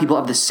to Black people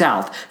of the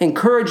South,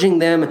 encouraging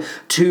them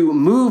to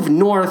move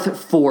north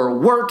for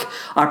work,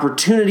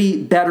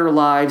 opportunity, better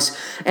lives.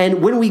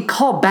 And when we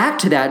call back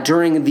to that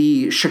during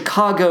the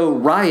Chicago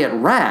riot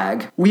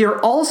rag, we are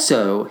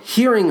also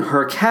hearing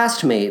her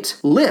castmate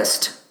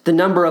list the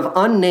number of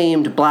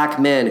unnamed Black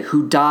men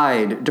who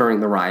died during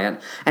the riot,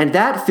 and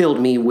that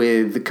filled me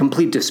with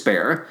complete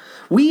despair.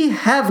 We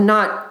have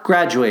not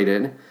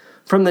graduated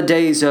from the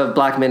days of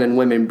Black men and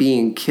women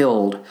being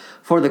killed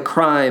for the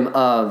crime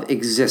of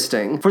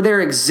existing, for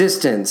their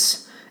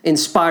existence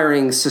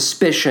inspiring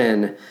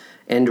suspicion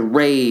and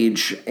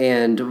rage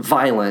and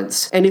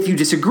violence. And if you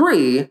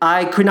disagree,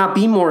 I could not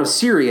be more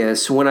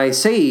serious when I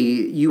say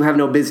you have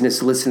no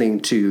business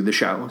listening to the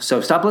show. So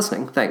stop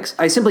listening. Thanks.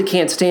 I simply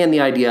can't stand the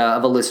idea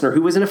of a listener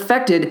who isn't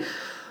affected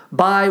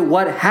by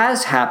what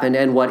has happened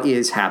and what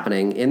is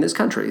happening in this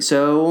country.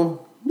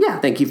 So yeah,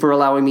 thank you for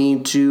allowing me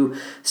to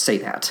say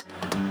that.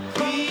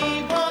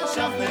 Keep on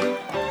shuffling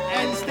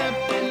and step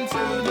into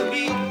the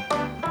beat.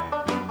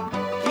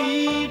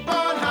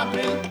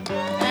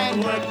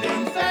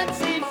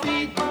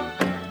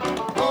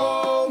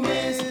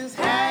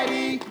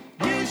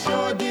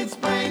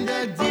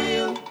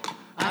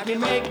 can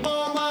make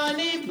more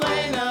money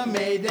playing a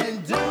maid than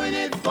doing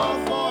it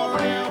for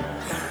real.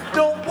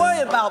 Don't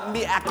worry about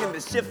me acting the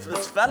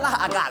shiftless fella.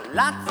 I got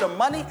lots of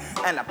money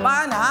and a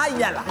fine high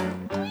yellow.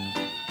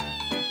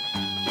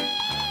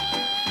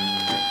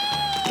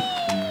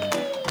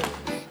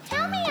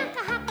 Tell me,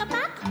 Uncle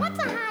Huckabuck, what's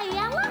a high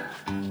yellow?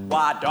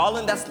 Why,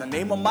 darling, that's the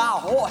name of my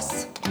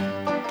horse.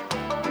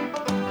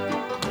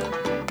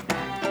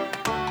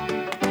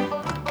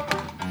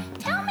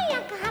 Tell me,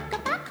 Uncle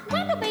Huckabuck,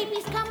 where do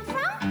babies come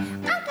from?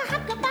 Uncle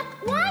Huckabuck,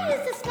 why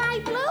is the sky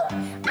blue?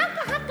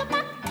 Uncle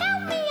Huckabuck, tell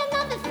me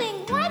another thing.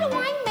 Why do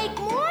I make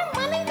more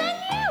money than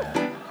you?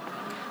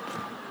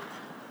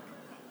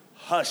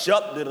 Hush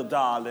up, little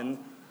darling.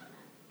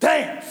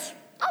 Dance!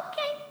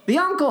 The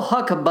Uncle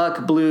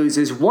Huckabuck Blues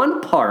is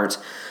one part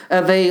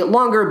of a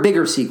longer,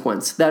 bigger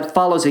sequence that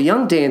follows a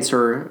young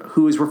dancer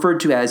who is referred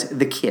to as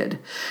the Kid,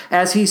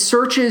 as he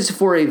searches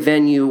for a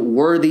venue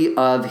worthy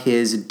of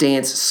his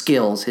dance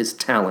skills, his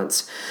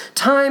talents.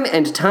 Time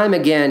and time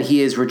again, he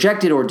is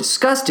rejected or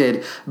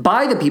disgusted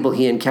by the people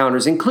he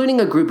encounters,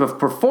 including a group of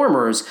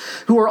performers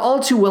who are all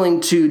too willing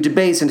to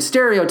debase and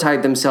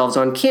stereotype themselves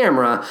on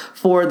camera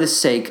for the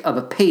sake of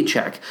a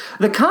paycheck.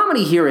 The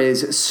comedy here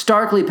is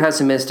starkly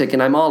pessimistic,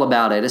 and I'm all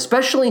about it,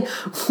 especially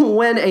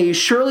when a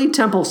Shirley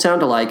Temple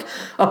sound-alike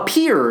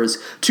appears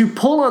to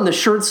pull on the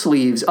shirt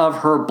sleeves of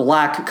her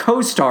black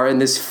co-star in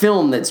this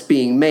film that's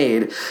being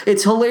made.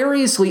 It's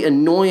hilariously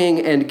annoying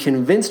and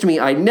convinced me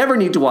I never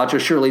need to watch a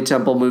Shirley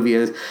Temple movie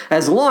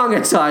as long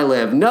as I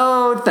live.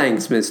 No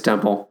thanks, Miss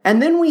Temple.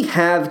 And then we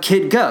have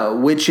Kid Go,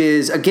 which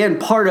is, again,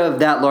 part of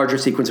that larger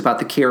sequence about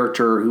the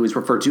character who is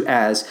referred to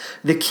as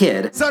the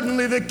Kid.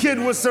 Suddenly the Kid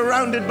was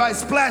surrounded by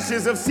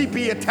splashes of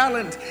sepia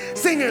talent,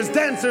 singers,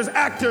 dancers,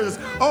 actors,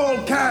 all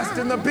cast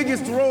in the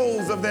biggest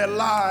roles of their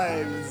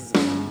lives.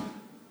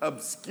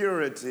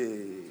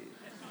 Obscurity.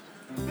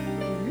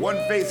 One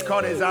face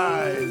caught his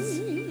eyes,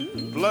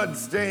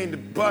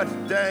 blood-stained butt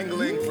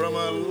dangling from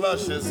a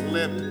luscious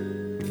lip,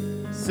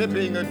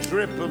 sipping a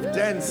drip of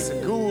dense,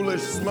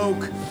 ghoulish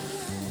smoke.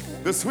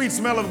 The sweet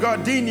smell of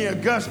gardenia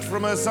gushed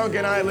from her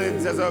sunken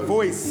eyelids as her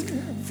voice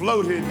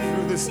floated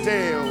through the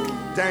stale,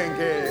 dank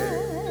air.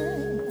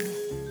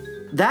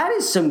 That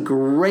is some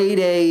grade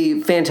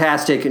A,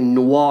 fantastic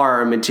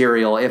noir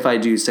material, if I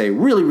do say.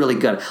 Really, really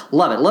good.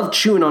 Love it. Love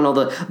chewing on all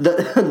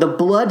the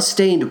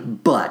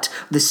blood-stained butt,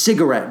 the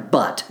cigarette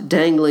butt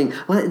dangling.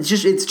 Well, it's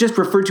just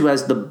referred to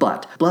as the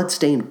butt.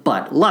 Blood-stained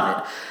butt. Love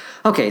it.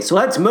 Okay, so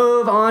let's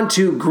move on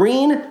to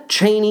Green,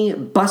 Chaney,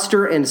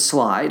 Buster, and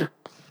Slide.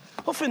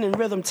 Hoofing and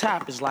rhythm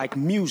tap is like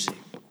music.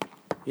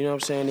 You know what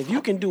I'm saying? If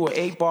you can do an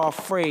 8-bar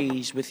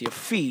phrase with your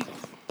feet,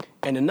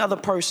 and another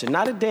person,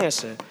 not a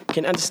dancer,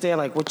 can understand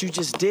like what you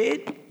just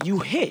did, you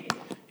hit.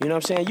 You know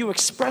what I'm saying? You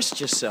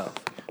expressed yourself.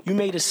 You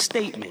made a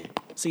statement.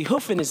 See,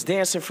 hoofing is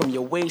dancing from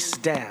your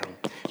waist down.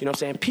 You know what I'm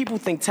saying? People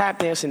think tap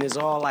dancing is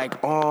all like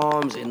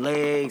arms and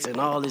legs and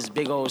all this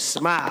big old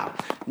smile.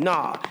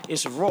 Nah,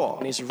 it's raw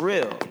and it's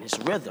real and it's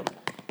rhythm.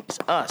 It's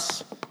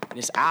us and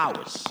it's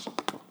ours.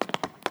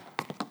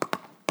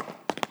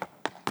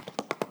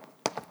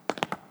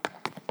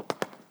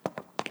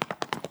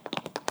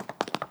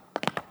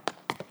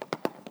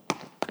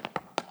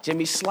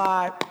 Jimmy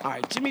Slide, all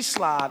right, Jimmy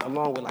Slide,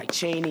 along with like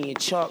Chaney and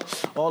Chuck,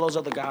 all those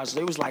other guys,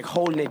 they was like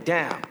holding it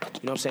down.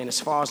 You know what I'm saying?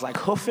 As far as like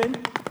hoofing,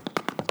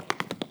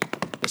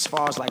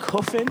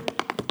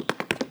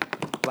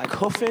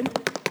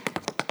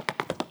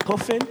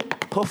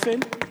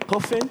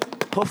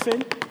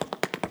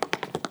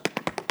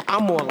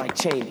 I'm more like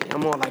Chaney. I'm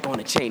more like on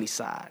the Chaney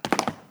side.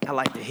 I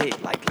like to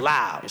hit like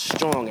loud and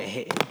strong and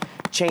hitting.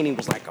 Chaney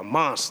was like a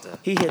monster.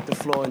 He hit the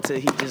floor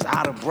until he just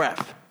out of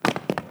breath.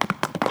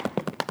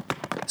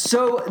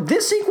 So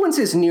this sequence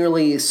is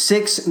nearly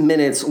 6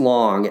 minutes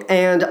long,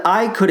 and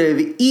I could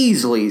have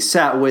easily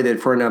sat with it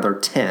for another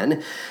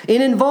 10.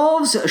 It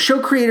involves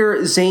show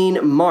creator Zane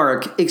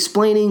Mark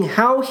explaining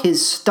how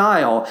his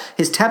style,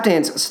 his tap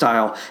dance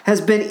style, has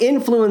been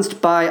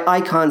influenced by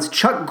icons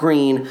Chuck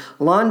Green,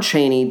 Lon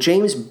Chaney,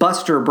 James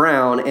Buster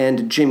Brown,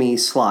 and Jimmy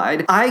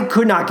Slide. I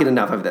could not get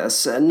enough of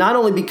this, not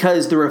only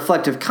because the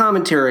reflective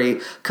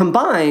commentary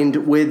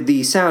combined with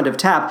the sound of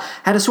tap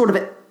had a sort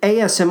of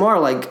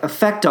ASMR-like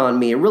effect on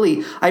me.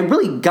 I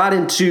really got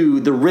into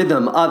the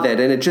rhythm of it,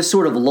 and it just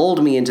sort of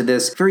lulled me into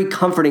this very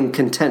comforting,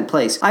 content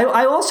place.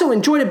 I also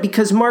enjoyed it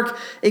because Mark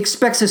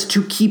expects us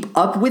to keep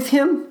up with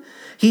him.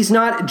 He's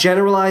not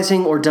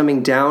generalizing or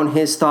dumbing down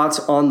his thoughts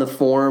on the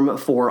form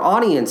for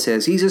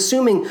audiences. He's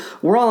assuming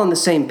we're all on the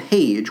same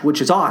page, which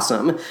is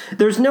awesome.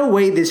 There's no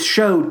way this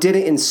show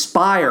didn't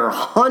inspire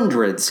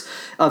hundreds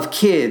of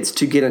kids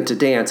to get into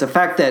dance, a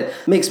fact that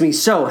makes me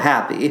so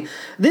happy.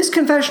 This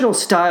confessional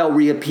style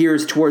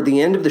reappears toward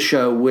the end of the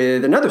show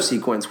with another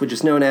sequence, which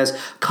is known as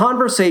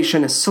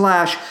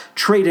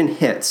Conversation/Trade-in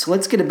Hits.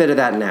 Let's get a bit of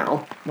that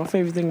now. My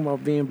favorite thing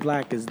about being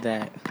black is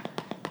that,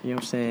 you know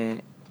what I'm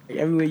saying,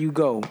 everywhere you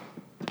go,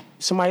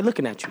 somebody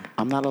looking at you.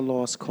 I'm not a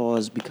lost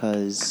cause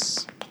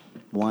because,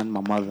 one,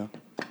 my mother.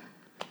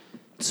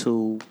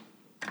 Two,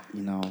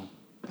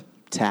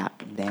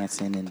 tap,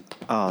 dancing, and...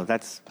 Oh,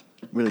 that's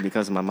really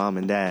because of my mom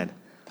and dad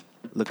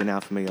looking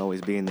out for me,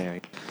 always being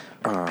there.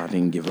 I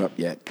didn't give up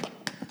yet.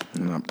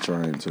 And I'm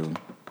trying to.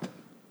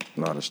 A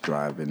lot of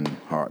striving,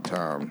 hard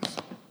times.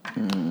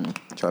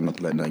 Try not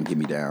to let nothing get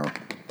me down.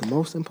 The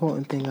most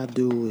important thing I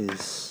do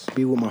is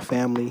be with my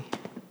family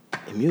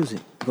and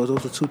music, because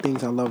those are two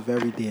things I love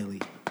very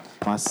dearly.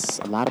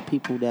 A lot of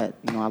people that,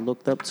 I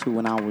looked up to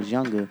when I was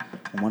younger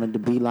and wanted to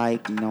be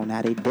like, now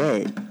they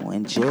dead or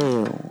in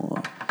jail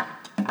or,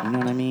 you know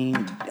what I mean,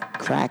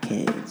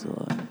 crackheads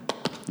or,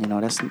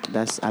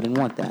 that's I didn't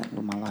want that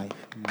with my life.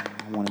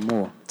 I wanted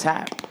more.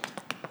 Tap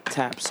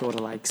sort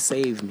of like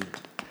saved me.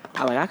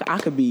 I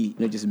could be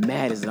just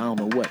mad as I don't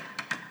know what,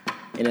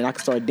 and then I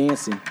could start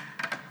dancing,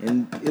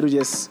 and it'll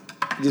just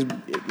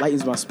it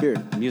lightens my spirit.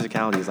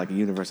 Musicality is like a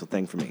universal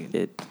thing for me.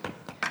 It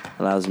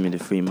allows me to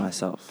free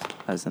myself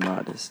as an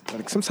artist.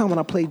 Like sometimes when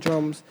I play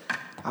drums,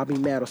 I'll be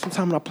mad, or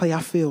sometimes when I play,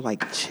 I feel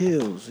like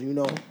chills.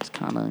 It's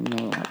kind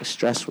of like a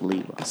stress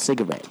reliever, a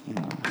cigarette. You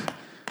know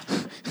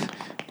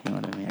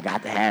what I mean? I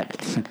got to have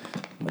it.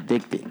 I'm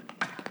addicted.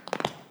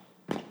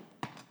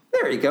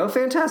 There you go.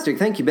 Fantastic.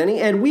 Thank you,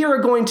 Benny. And we are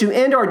going to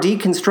end our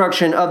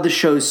deconstruction of the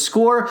show's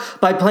score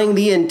by playing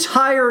the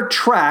entire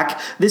track.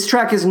 This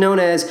track is known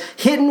as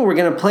Hidden. We're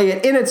going to play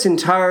it in its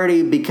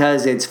entirety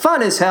because it's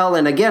fun as hell.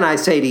 And again, I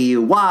say to you,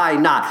 why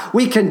not?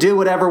 We can do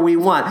whatever we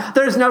want.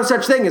 There's no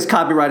such thing as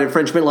copyright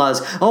infringement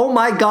laws. Oh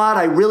my God,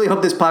 I really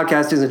hope this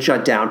podcast isn't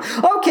shut down.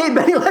 Okay,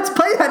 Benny, let's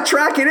play that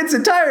track in its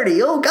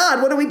entirety. Oh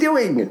God, what are we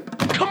doing?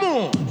 Come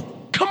on.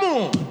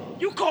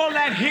 You call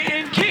that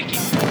hitting kicking?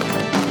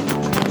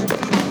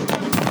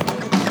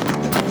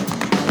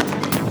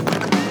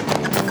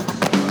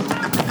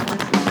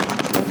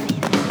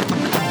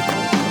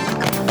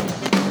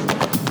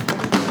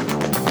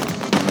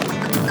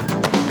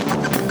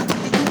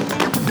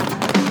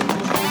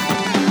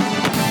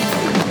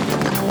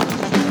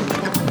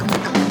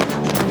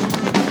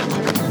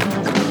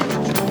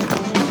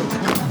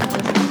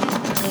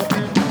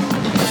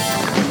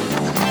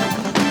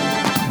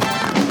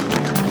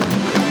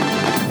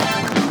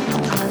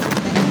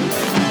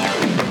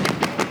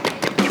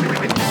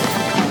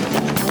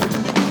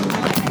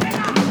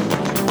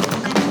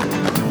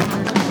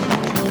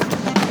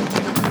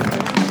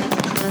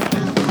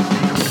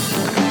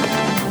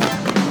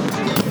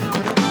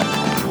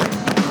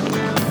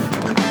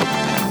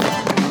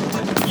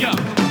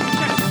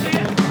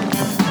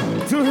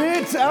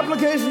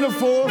 Application of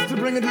force to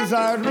bring a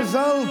desired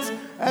result,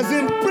 as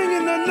in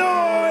bringing the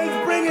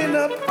noise, bringing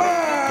the fire.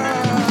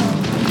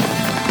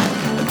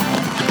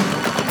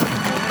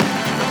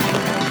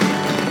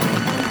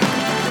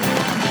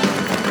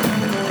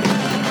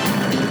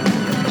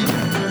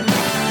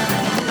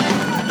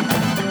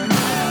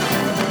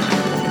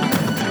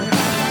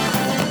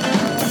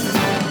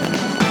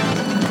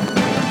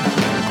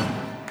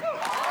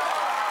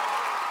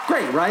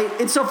 Great, right?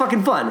 It's so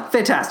fucking fun.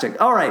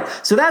 Fantastic. All right,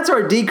 so that's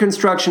our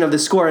deconstruction of the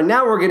score, and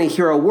now we're going to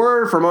hear a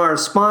word from our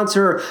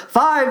sponsor,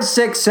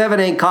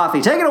 5678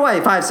 Coffee. Take it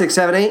away,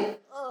 5678.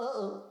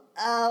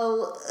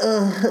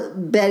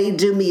 Betty,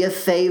 do me a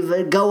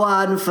favor. Go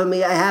on for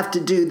me. I have to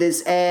do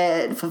this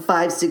ad for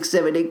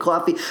 5678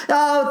 Coffee.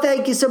 Oh,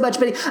 thank you so much,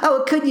 Betty.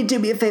 Oh, could you do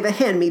me a favor?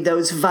 Hand me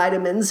those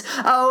vitamins.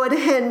 Oh, and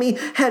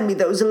hand me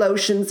those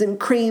lotions and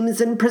creams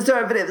and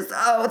preservatives.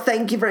 Oh,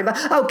 thank you very much.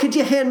 Oh, could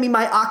you hand me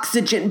my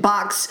oxygen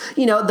box?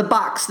 The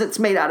box that's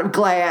made out of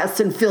glass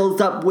and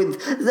fills up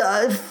with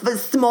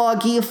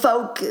smoky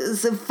fog,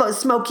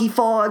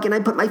 and I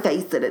put my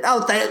face in it.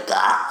 Oh,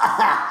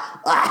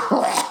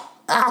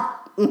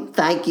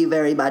 thank you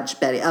very much,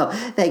 Betty. Oh,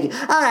 thank you.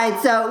 All right,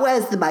 so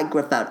where's the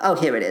microphone? Oh,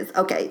 here it is.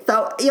 Okay,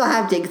 so you'll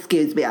have to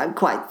excuse me. I'm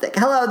quite sick.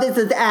 Hello, this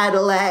is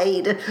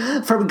Adelaide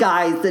from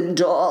Guys and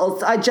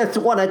Dolls. I just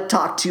want to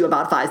talk to you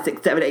about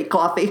 5678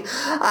 Coffee.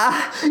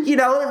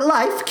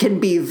 Life can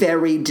be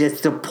very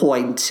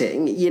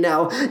disappointing,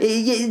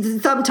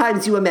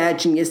 Sometimes you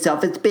imagine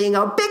yourself as being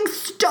a big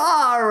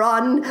star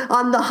on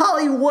the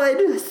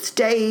Hollywood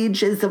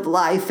stages of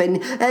life,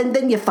 and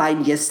then you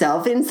find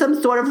yourself in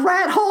some sort of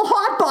rat hole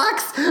hot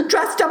box,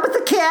 dressed up as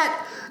a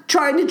cat,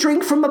 trying to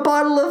drink from a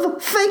bottle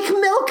of fake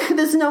milk.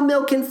 There's no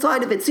milk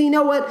inside of it. So you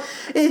know what?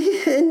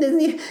 And then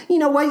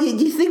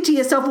you think to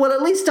yourself, well,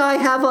 at least I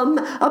have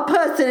a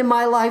person in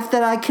my life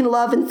that I can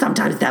love. And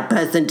sometimes that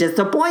person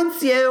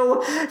disappoints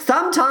you.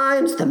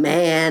 Sometimes the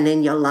man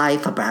in your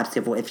life, or perhaps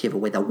if you're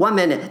with a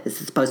woman,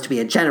 this is supposed to be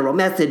a general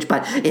message,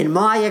 but in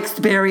my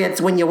experience,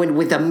 when you're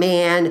with a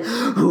man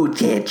who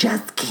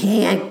just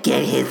can't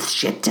get his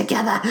shit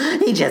together,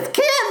 he just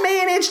can't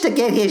manage to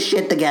get his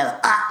shit together.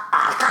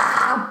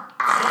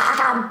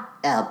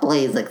 Oh,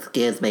 please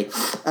excuse me.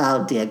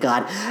 Oh, dear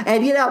God.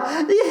 And,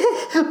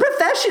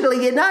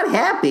 professionally, you're not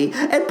happy.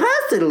 And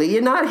personally,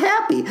 you're not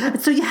happy.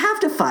 So you have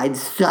to find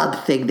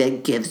something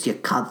that gives you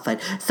comfort.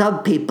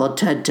 Some people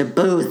turn to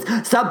booze.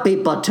 Some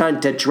people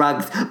turn to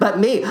drugs. But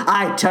me,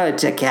 I turn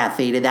to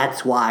caffeine. And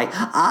that's why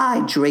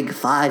I drink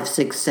 5,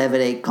 6,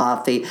 7, 8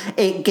 coffee.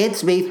 It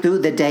gets me through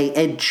the day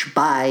inch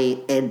by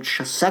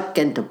inch,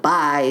 second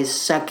by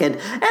second.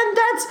 And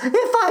that's,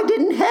 if I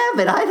didn't have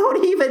it, I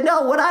don't even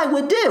know what I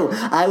would do.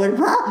 I would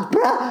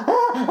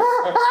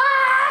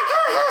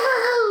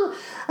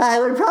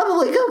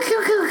probably go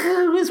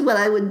is what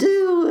I would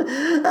do.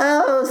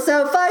 Oh,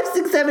 so 5,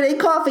 6, 7, 8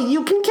 coffee,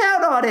 you can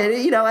count on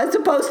it, as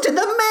opposed to the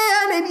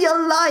man in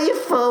your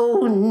life.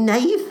 Oh,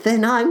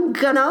 Nathan, I'm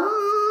gonna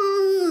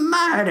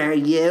murder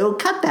you.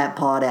 Cut that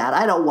part out.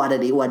 I don't want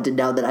anyone to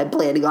know that I'm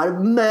planning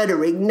on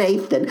murdering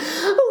Nathan,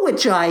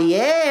 which I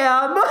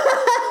am.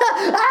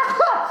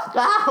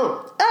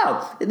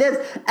 Oh, there's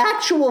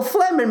actual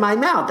phlegm in my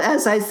mouth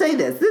as I say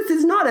this. This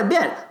is not a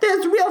bit.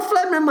 There's real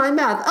phlegm in my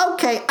mouth.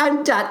 Okay,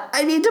 I'm done.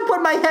 I need to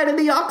put my head in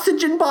the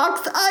oxygen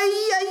box.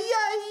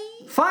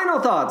 Final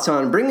thoughts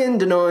on Bring In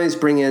Da Noise,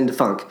 Bring In Da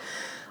Funk.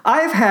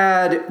 I've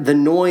had the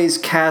Noise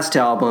cast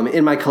album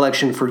in my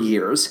collection for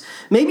years,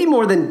 maybe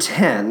more than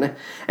 10,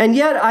 and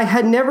yet I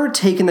had never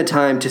taken the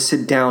time to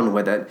sit down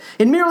with it.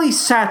 It merely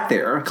sat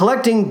there,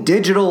 collecting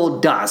digital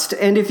dust,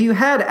 and if you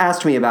had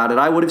asked me about it,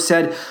 I would have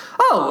said,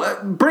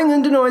 Bring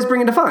In Da Noise,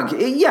 Bring In Da Funk.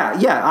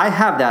 Yeah, I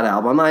have that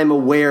album. I'm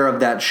aware of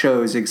that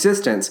show's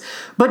existence.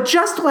 But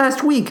just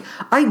last week,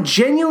 I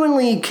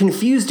genuinely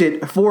confused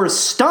it for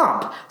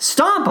Stomp.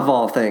 Stomp, of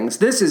all things.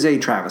 This is a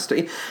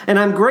travesty. And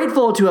I'm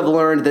grateful to have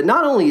learned that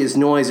not only is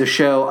Noise a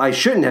show I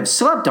shouldn't have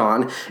slept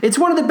on, it's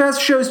one of the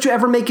best shows to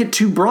ever make it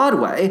to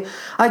Broadway.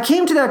 I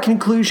came to that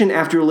conclusion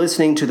after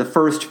listening to the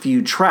first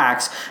few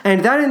tracks,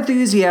 and that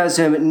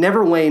enthusiasm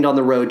never waned on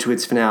the road to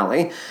its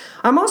finale.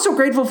 I'm also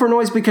grateful for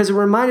Noise because it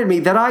reminded me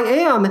that I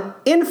am,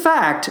 in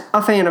fact,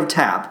 a fan of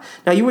tap.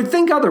 Now, you would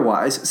think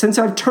otherwise, since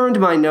I've turned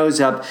my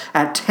nose up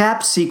at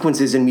tap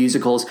sequences in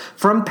musicals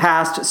from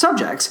past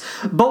subjects.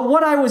 But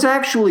what I was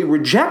actually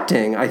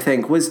rejecting, I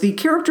think, was the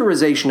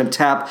characterization of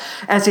tap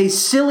as a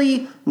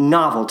silly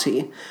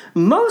novelty.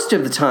 Most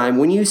of the time,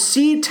 when you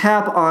see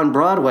tap on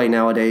Broadway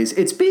nowadays,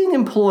 it's being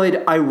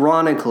employed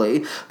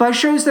ironically by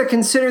shows that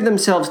consider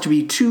themselves to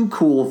be too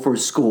cool for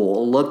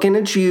school. Looking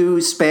at You,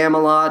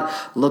 Spam-A-Lot,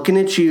 Looking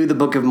at You, The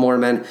Book of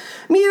Mormon.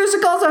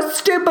 Musicals are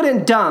stupid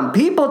and dumb.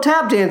 People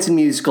tap dance in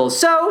musicals.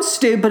 So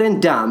stupid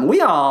and dumb. We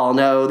all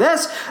know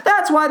this.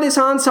 That's why this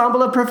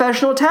ensemble of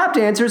professional tap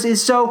dancers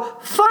is so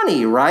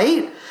funny,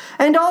 right?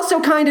 And also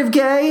kind of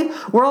gay.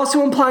 We're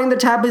also implying that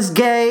tap is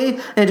gay,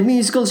 and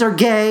musicals are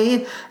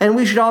gay, and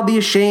we should all be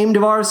ashamed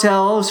of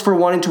ourselves for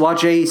wanting to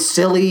watch a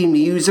silly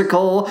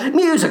musical.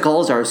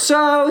 Musicals are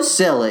so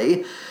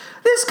silly.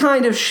 This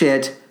kind of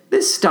shit,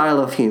 this style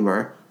of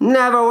humor,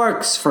 never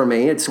works for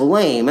me. It's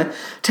lame.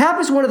 Tap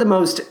is one of the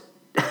most...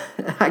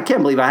 I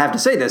can't believe I have to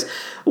say this.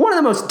 One of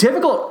the most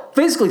difficult,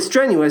 physically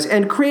strenuous,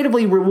 and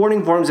creatively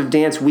rewarding forms of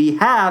dance we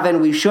have, and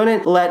we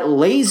shouldn't let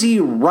lazy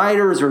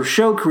writers or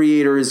show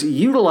creators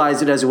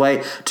utilize it as a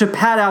way to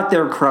pad out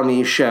their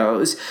crummy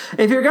shows.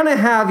 If you're gonna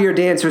have your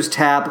dancers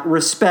tap,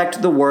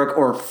 respect the work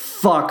or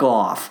fuck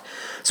off.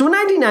 So in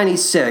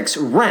 1996,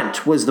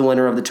 Rent was the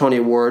winner of the Tony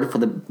Award for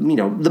the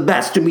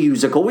best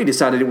musical. We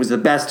decided it was the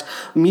best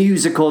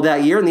musical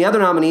that year, and the other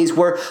nominees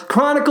were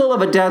Chronicle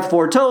of a Death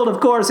Foretold,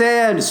 of course,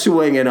 and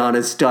Swingin' on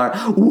a Star.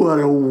 What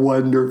a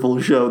wonderful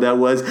show that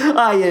was.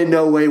 I in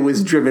no way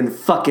was driven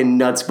fucking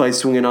nuts by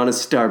Swingin' on a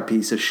Star,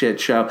 piece of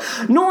shit show.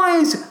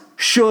 Noise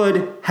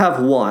should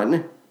have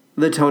won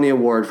the Tony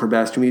Award for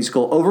Best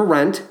Musical over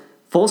Rent,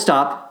 full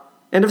stop.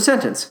 End of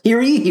sentence. Hear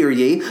ye, hear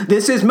ye.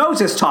 This is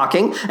Moses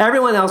talking.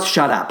 Everyone else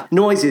shut up.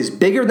 Noise is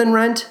bigger than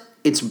Rent.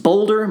 It's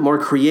bolder, more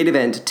creative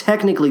and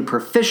technically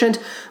proficient,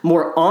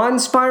 more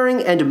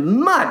awe-inspiring, and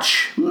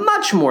much,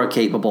 much more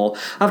capable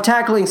of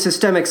tackling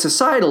systemic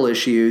societal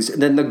issues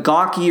than the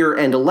gawkier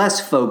and less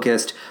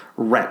focused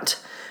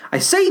Rent. I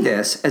say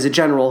this as a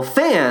general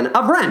fan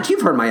of Rent.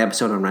 You've heard my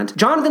episode on Rent.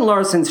 Jonathan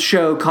Larson's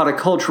show caught a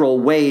cultural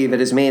wave it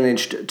has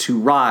managed to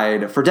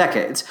ride for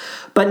decades.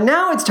 But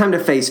now it's time to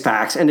face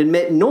facts and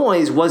admit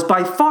Noise was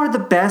by far the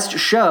best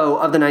show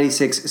of the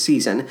 96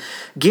 season.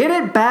 Get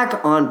it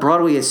back on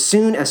Broadway as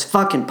soon as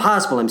fucking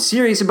possible. I'm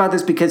serious about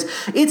this because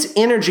its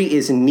energy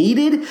is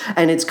needed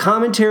and its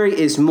commentary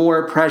is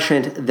more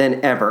prescient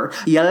than ever.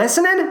 You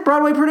listening,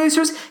 Broadway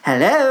producers?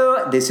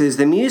 Hello, this is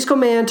the musical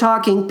man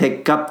talking.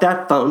 Pick up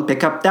that phone,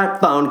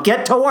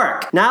 get to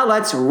work. Now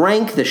let's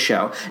rank the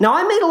show. Now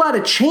I made a lot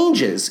of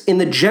changes in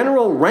the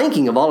general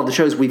ranking of all of the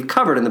shows we've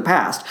covered in the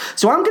past.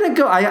 So I'm gonna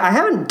go, I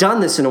haven't done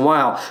this in a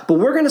while, but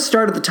we're gonna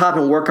start at the top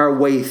and work our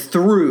way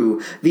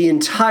through the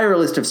entire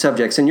list of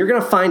subjects, and you're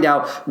gonna find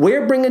out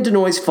where Bring In Da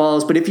Noise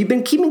falls. But if you've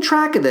been keeping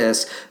track of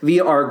this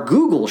via our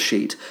Google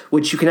Sheet,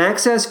 which you can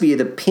access via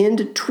the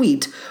pinned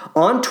tweet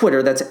on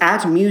Twitter, that's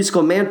at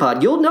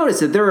MusicalManPod, you'll notice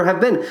that there have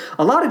been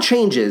a lot of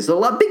changes,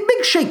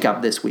 big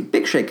shakeup this week,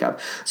 big shakeup.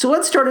 So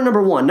let's start start at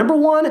number 1. Number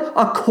 1,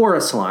 A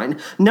Chorus Line.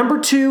 Number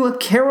 2,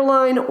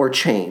 Caroline or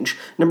Change.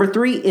 Number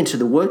 3, Into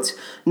the Woods.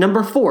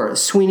 Number 4,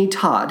 Sweeney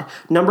Todd.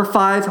 Number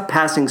 5,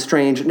 Passing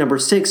Strange. Number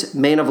 6,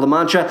 Man of La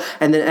Mancha.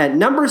 And then at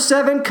number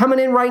 7, coming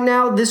in right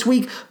now this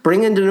week,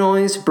 Bring Into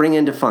Noise, Bring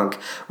Into Funk.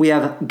 We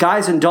have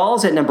Guys and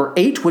Dolls at number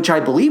 8, which I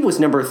believe was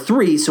number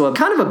 3, so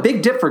kind of a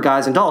big dip for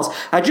Guys and Dolls.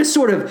 I just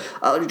sort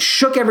of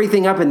shook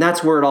everything up, and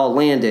that's where it all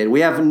landed. We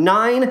have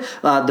 9,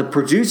 The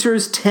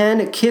Producers.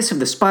 10, Kiss of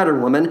the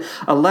Spider-Woman.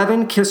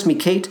 11, Kiss Me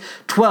Kate.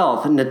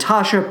 12,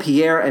 Natasha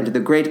Pierre and the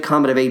Great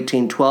Comet of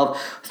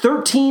 1812.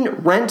 13,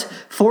 Rent.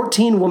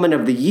 14, Woman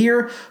of the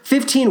Year.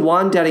 15,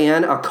 Juan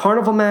Darien, A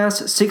Carnival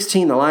Mass.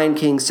 16, The Lion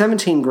King.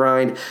 17,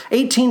 Grind.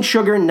 18,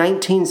 Sugar.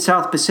 19,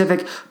 South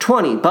Pacific.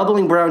 20,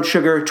 Bubbling Brown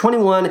Sugar.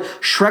 21,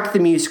 Shrek the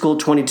Musical.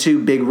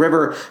 22, Big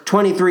River.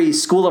 23,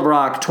 School of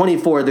Rock.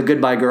 24, The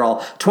Goodbye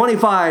Girl.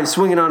 25,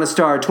 Swinging on a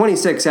Star.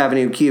 26,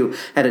 Avenue Q.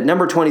 And at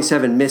number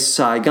 27, Miss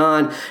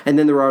Saigon. And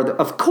then there are,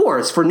 of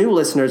course, for new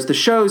listeners, the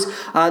shows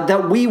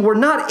that we were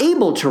not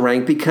able to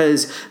rank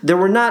because there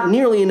were not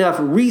nearly enough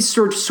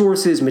research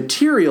sources,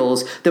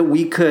 materials that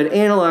we could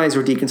analyze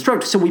or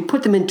deconstruct. So we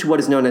put them into what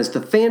is known as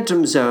the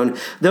Phantom Zone.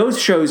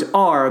 Those shows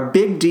are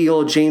Big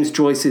Deal, James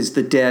Joyce's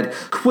The Dead,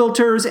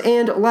 Quilters,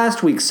 and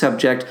last week's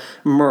subject,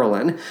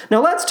 Merlin.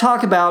 Now let's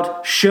talk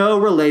about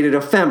show-related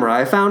ephemera.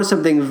 I found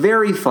something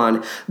very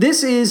fun.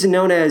 This is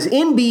known as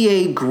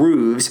NBA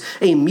Grooves,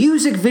 a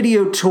music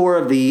video tour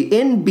of the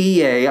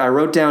NBA. I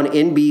wrote down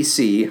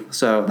NBC,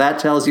 so that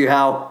tells you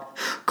how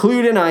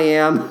clued in I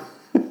am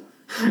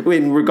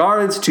in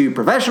regards to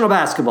professional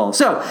basketball.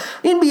 So,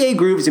 NBA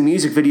Grooves, a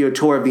music video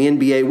tour of the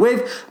NBA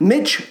with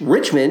Mitch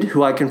Richmond,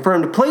 who I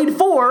confirmed played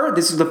for,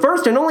 this is the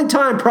first and only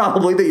time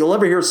probably that you'll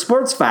ever hear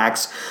sports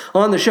facts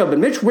on the show, but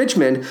Mitch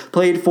Richmond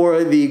played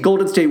for the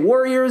Golden State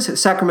Warriors,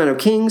 Sacramento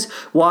Kings,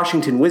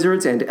 Washington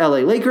Wizards, and LA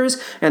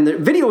Lakers, and the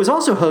video was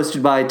also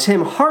hosted by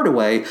Tim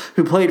Hardaway,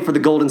 who played for the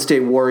Golden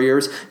State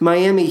Warriors,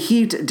 Miami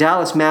Heat,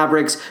 Dallas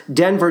Mavericks,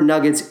 Denver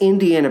Nuggets,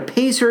 Indiana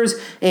Pacers,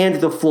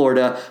 and the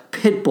Florida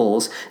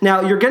Pitbulls.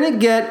 Now, you're going to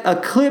get a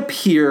clip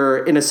here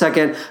in a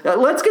second.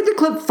 Let's get the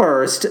clip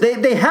first.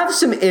 They have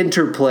some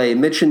interplay,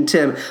 Mitch and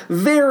Tim.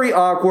 Very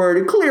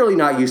awkward, clearly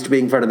not used to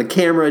being in front of the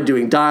camera,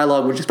 doing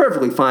dialogue, which is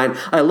perfectly fine.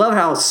 I love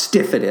how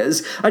stiff it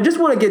is. I just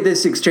want to get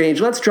this exchange.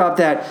 Let's drop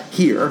that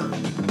here.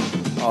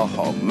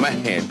 Oh,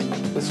 man.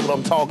 This is what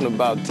I'm talking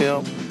about,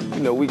 Tim. You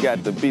know, we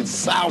got the beach,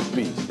 South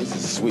Beach. This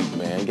is sweet,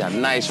 man. You got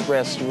nice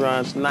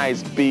restaurants,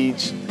 nice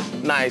beach,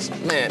 nice,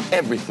 man,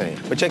 everything.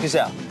 But check this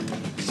out.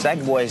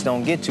 Sac boys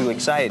don't get too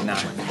excited now.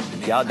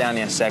 Y'all down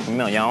there in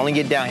Sacramento, y'all only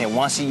get down here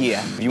once a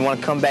year. If you want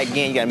to come back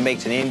again, you got to make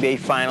it to the NBA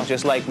Finals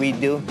just like we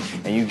do,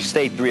 and you can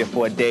stay 3 or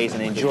 4 days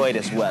and enjoy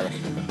this weather.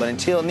 But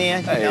until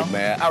then, you know. Hey,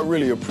 man, I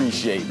really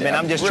appreciate that. Man,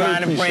 I'm just really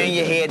trying to bring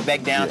your head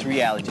back down to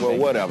reality. Well,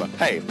 baby. whatever.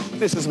 Hey,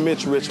 this is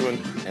Mitch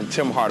Richmond and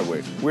Tim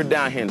Hardaway. We're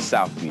down here in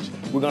South Beach.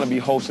 We're going to be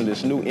hosting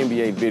this new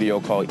NBA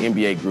video called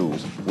NBA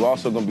Grooves. We're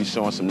also going to be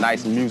showing some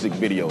nice music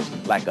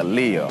videos like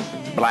Aaliyah,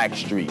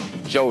 Blackstreet,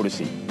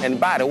 Jodeci. And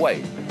by the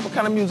way, what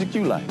kind of music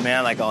you like? Man,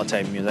 I like all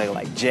type of music. I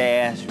like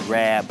jazz,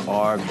 rap,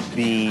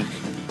 R&B,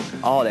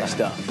 all that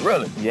stuff.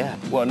 Really? Yeah.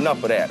 Well,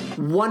 enough of that.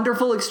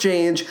 Wonderful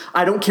exchange.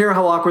 I don't care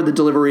how awkward the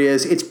delivery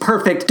is. It's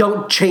perfect.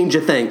 Don't change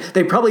a thing.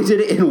 They probably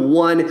did it in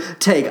one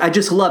take. I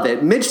just love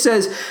it. Mitch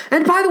says,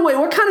 and by the way,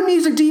 what kind of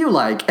music do you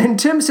like? And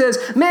Tim says,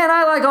 man,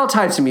 I like all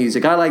types of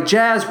music. I like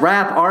jazz,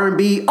 rap,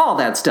 R&B, all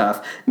that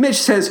stuff. Mitch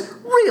says,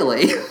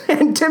 really?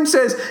 And Tim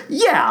says,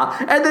 yeah.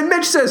 And then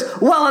Mitch says,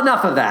 well,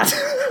 enough of that.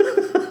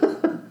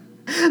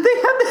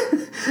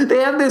 They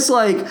have this,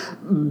 like,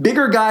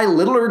 bigger guy,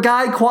 littler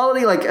guy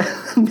quality. Like,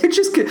 Mitch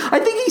is, I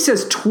think he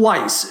says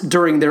twice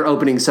during their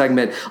opening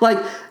segment, like,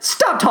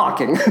 stop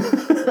talking.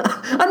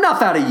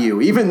 Enough out of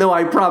you, even though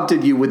I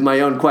prompted you with my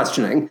own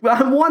questioning.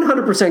 I'm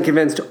 100%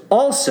 convinced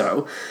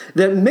also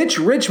that Mitch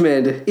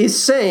Richmond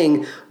is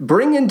saying,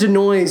 bring into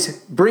noise,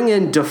 bring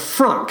into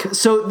frunk.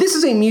 So this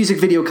is a music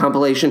video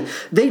compilation.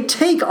 They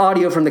take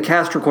audio from the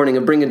cast recording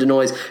of Bring Into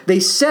Noise. They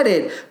set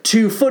it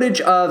to footage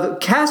of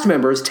cast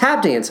members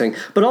tap dancing,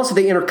 but also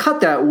they intercut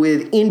that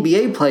with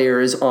NBA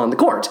players on the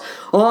court.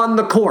 On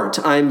the court.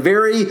 I'm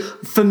very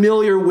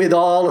familiar with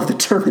all of the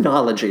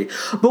terminology.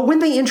 But when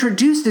they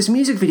introduce this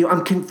music video,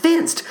 I'm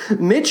convinced.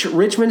 Mitch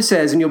Richmond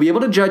says, and you'll be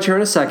able to judge here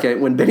in a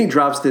second when Benny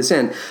drops this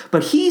in,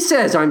 but he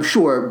says, I'm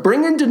sure,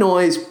 bring into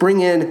noise,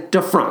 bring in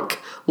to frunk.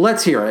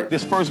 Let's hear it.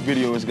 This first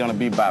video is going to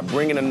be by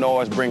bringing the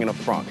noise, bringing the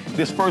frunk.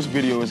 This first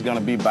video is going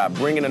to be by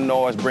bringing the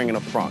noise, bringing the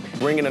frunk.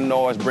 Bringing the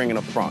noise, bringing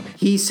the frunk.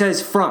 He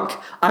says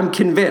frunk. I'm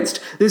convinced.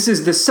 This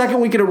is the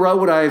second week in a row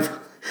when I've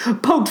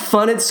poked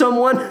fun at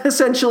someone,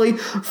 essentially,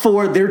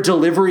 for their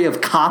delivery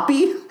of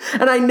copy.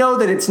 And I know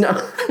that it's not...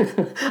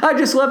 I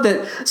just love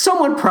that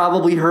someone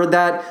probably heard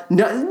that.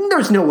 No,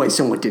 there's no way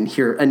someone didn't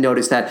hear and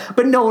notice that,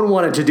 but no one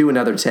wanted to do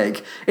another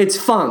take. It's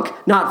funk,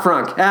 not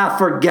frunk.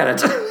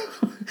 Forget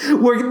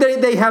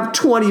it. They have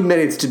 20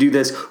 minutes to do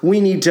this. We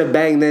need to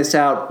bang this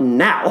out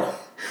now.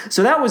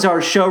 So that was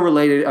our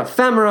show-related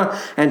ephemera,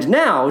 and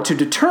now to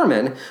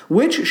determine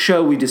which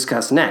show we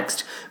discuss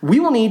next, we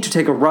will need to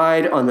take a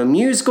ride on the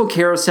musical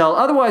carousel,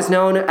 otherwise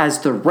known as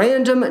the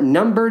random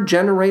number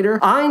generator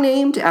I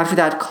named after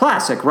that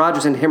classic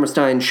Rodgers and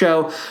Hammerstein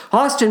show,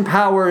 Austin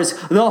Powers'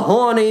 The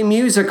Horny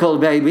Musical,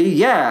 baby,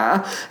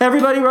 yeah.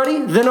 Everybody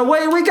ready? Then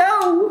away we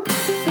go!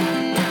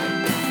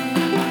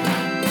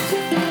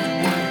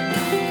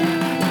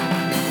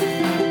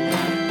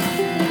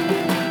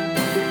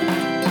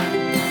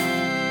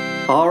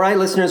 All right,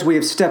 listeners, we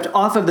have stepped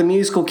off of the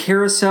musical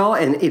carousel,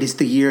 and it is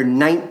the year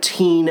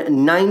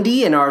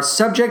 1990, and our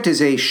subject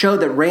is a show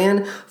that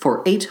ran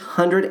for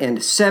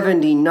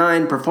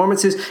 879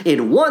 performances.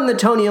 It won the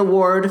Tony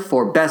Award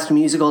for Best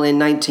Musical in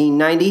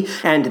 1990,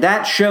 and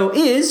that show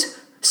is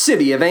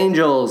City of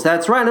Angels.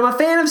 That's right, I'm a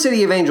fan of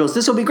City of Angels.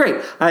 This will be great.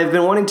 I've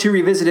been wanting to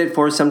revisit it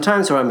for some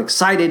time, so I'm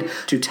excited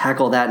to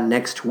tackle that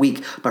next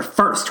week. But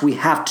first, we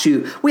have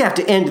to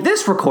end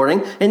this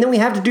recording, and then we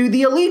have to do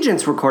the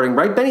Allegiance recording,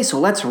 right, Benny? So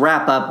let's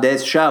wrap up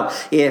this show.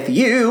 If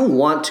you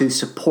want to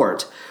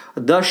support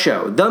the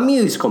show, The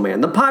Musical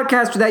Man, the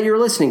podcast that you're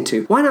listening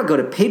to, why not go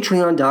to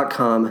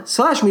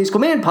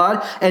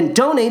patreon.com/musicalmanpod and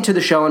donate to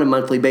the show on a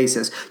monthly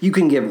basis. You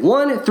can give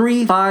 $1,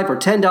 $3, $5, or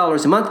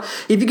 $10 a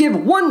month. If you give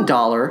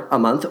 $1 a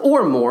month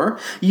or more,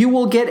 you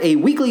will get a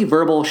weekly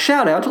verbal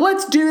shout out.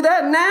 Let's do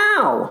that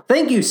now.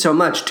 Thank you so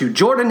much to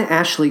Jordan,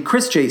 Ashley,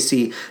 Chris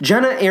JC,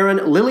 Jenna,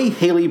 Aaron, Lily,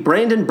 Haley,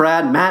 Brandon,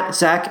 Brad, Matt,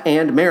 Zach,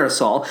 and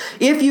Marisol.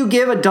 If you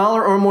give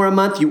 $1 or more a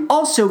month, you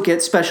also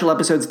get special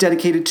episodes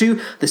dedicated to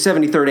the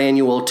 73rd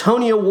annual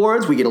Tony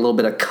Awards. We get a little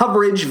bit of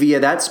coverage via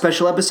that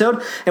special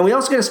episode, and we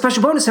also get a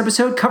special bonus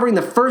episode covering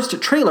the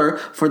first trailer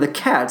for the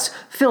Cats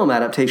film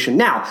adaptation.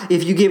 Now,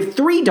 if you give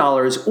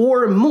 $3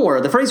 or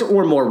more, the phrase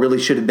 "or more" really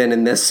should have been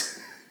in this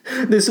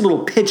little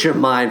pitch of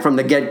mine from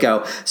the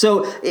get-go.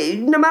 So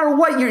no matter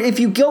what, if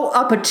you go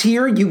up a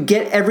tier, you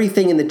get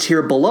everything in the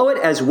tier below it,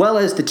 as well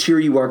as the tier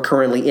you are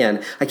currently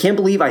in. I can't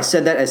believe I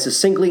said that as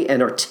succinctly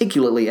and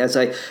articulately as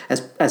I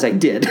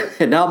did.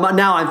 And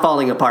now I'm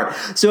falling apart.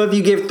 So if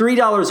you give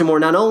 $3 or more,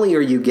 not only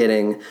are you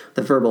getting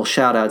the verbal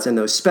shout-outs and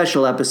those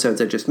special episodes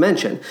I just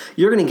mentioned,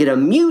 you're going to get a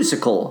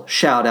musical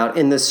shout-out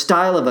in the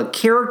style of a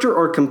character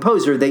or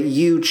composer that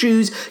you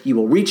choose. You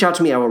will reach out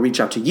to me. I will reach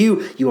out to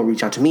you. You will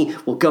reach out to me.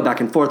 We'll go back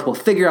and forth. We'll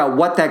figure out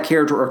what that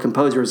character or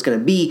composer is going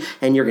to be,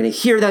 and you're going to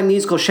hear that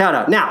musical shout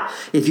out. Now,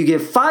 if you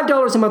give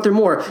 $5 a month or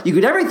more, you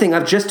get everything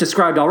I've just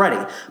described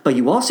already, but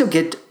you also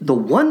get the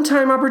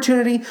one-time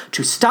opportunity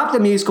to stop the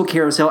musical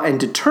carousel and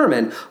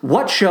determine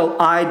what show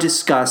I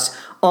discuss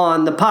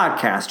on the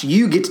podcast.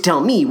 You get to tell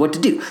me what to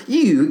do.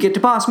 You get to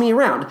boss me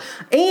around.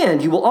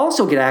 And you will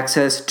also get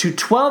access to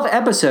 12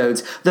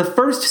 episodes, the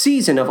first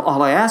season of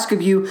All I Ask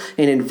of You,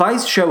 an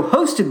advice show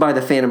hosted by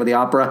the Phantom of the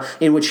Opera,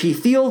 in which he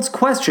fields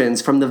questions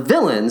from the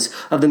villains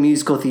of the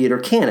musical theater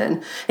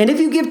canon. And if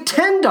you give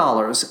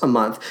 $10 a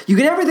month, you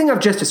get everything I've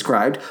just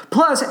described,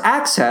 plus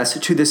access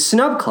to the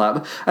Snub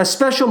Club, a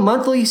special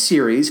monthly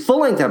series,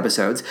 full-length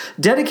episodes,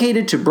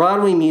 dedicated to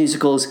Broadway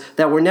musicals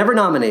that were never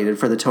nominated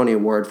for the Tony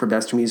Award for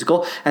Best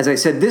Musical. As I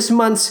said, this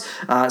month's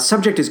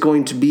subject is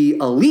going to be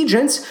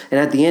Allegiance, and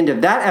at the end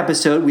of that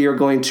episode, we are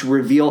going to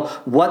reveal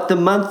what the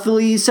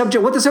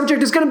subject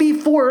is going to be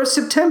for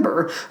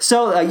September.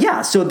 So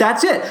so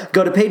that's it.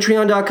 Go to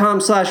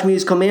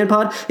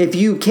patreon.com/musicalmanpod. If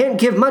you can't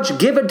give much,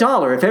 give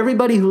 $1. If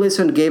everybody who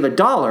listened gave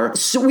 $1,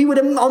 so we would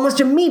almost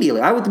immediately,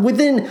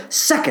 within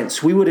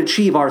seconds, we would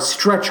achieve our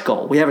stretch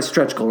goal. We have a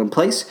stretch goal in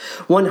place.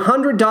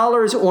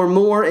 $100 or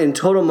more in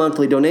total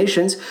monthly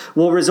donations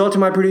will result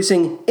in my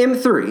producing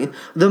M3,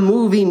 the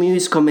movie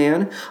Musical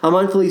Man, a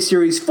monthly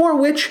series for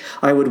which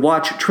I would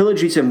watch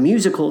trilogies of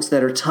musicals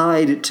that are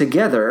tied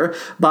together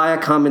by a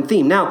common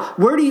theme. Now,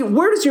 where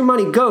does your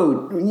money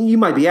go, you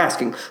might be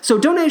asking? So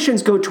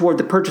donations go toward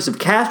the purchase of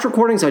cast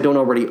recordings I don't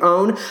already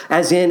own,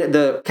 as in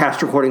the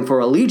cast recording for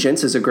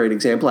Allegiance is a great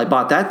example. I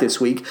bought that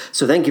this week,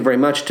 so thank you very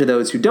much to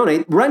those who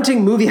donate.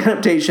 Renting movie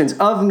adaptations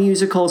of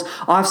musicals,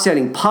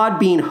 offsetting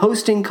Podbean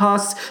hosting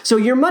costs, so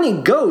your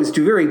money goes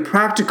to very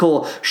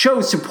practical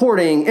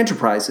show-supporting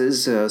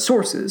enterprises,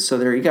 sources. So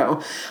there you go.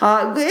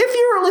 If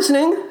you're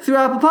listening through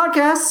Apple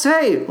Podcasts,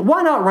 hey,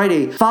 why not write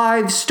a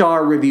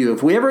 5-star review?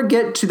 If we ever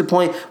get to the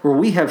point where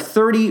we have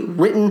 30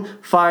 written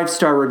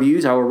 5-star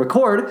reviews, I will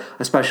record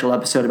a special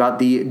episode about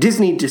the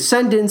Disney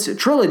Descendants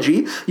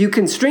trilogy. You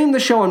can stream the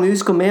show on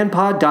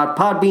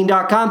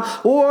musicalmanpod.podbean.com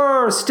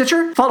or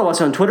Stitcher. Follow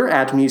us on Twitter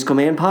at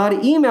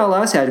musicalmanpod. Email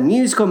us at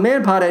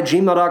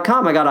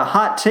musicalmanpod@gmail.com. I got a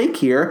hot take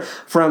here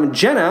from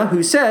Jenna,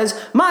 who says,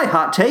 my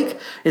hot take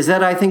is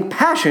that I think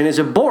Passion is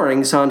a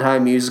boring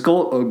Sondheim musical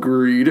musical,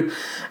 agreed,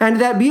 and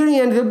that Beauty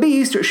and the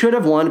Beast should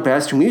have won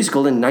Best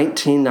Musical in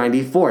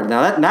 1994.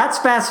 Now that's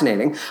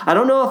fascinating. I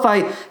don't know if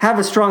I have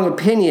a strong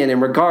opinion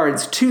in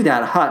regards to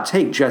that hot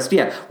take just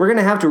yet. We're going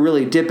to have to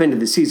really dip into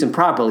the season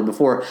properly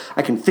before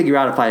I can figure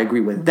out if I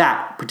agree with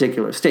that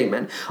particular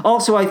statement.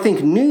 Also, I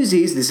think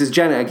Newsies, this is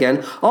Jenna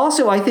again,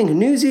 also I think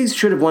Newsies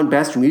should have won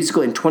Best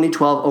Musical in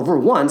 2012 over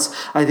Once.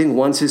 I think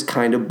Once is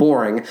kind of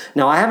boring.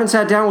 Now, I haven't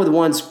sat down with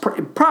Once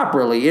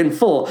properly in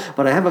full,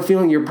 but I have a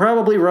feeling you're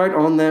probably right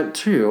on that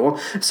too.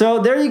 So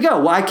there you go.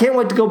 Well, I can't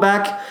wait to go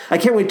back. I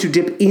can't wait to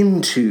dip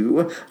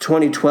into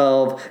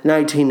 2012,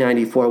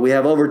 1994. We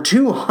have over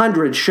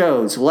 200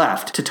 shows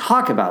left to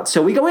talk about,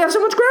 so we have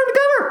so much ground to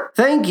cover.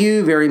 Thank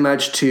you very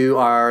much to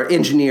our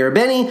engineer,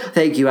 Benny.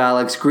 Thank you,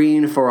 Alex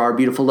Green, for our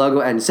beautiful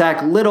logo, and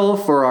Zach Little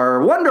for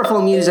our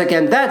wonderful music,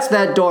 and that's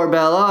that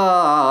doorbell.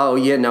 Oh,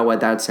 you know what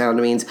that sound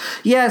means.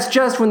 Yes,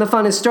 just when the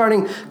fun is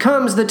starting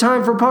comes the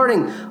time for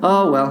parting.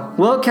 Oh, well,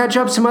 we'll catch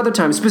up some other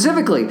time,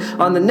 specifically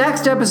on the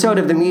next episode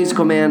of The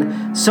Musical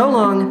Man. So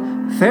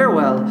long,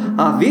 farewell,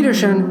 auf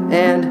Wiedersehen,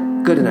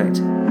 and good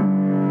night.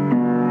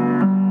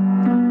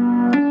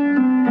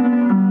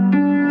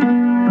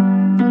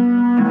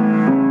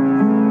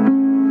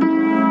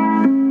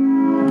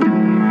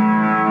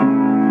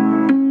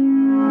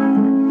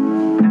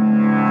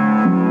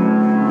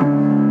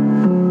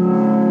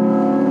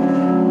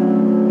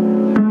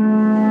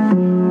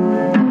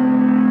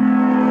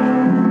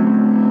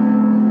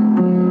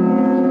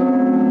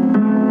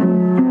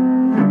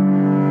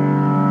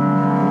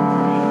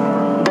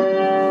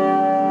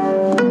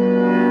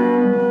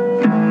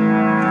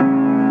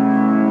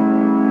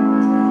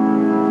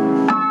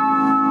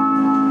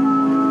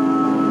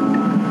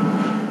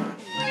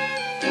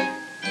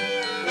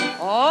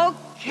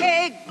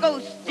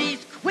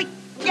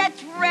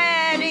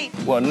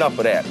 Well, enough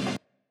of that.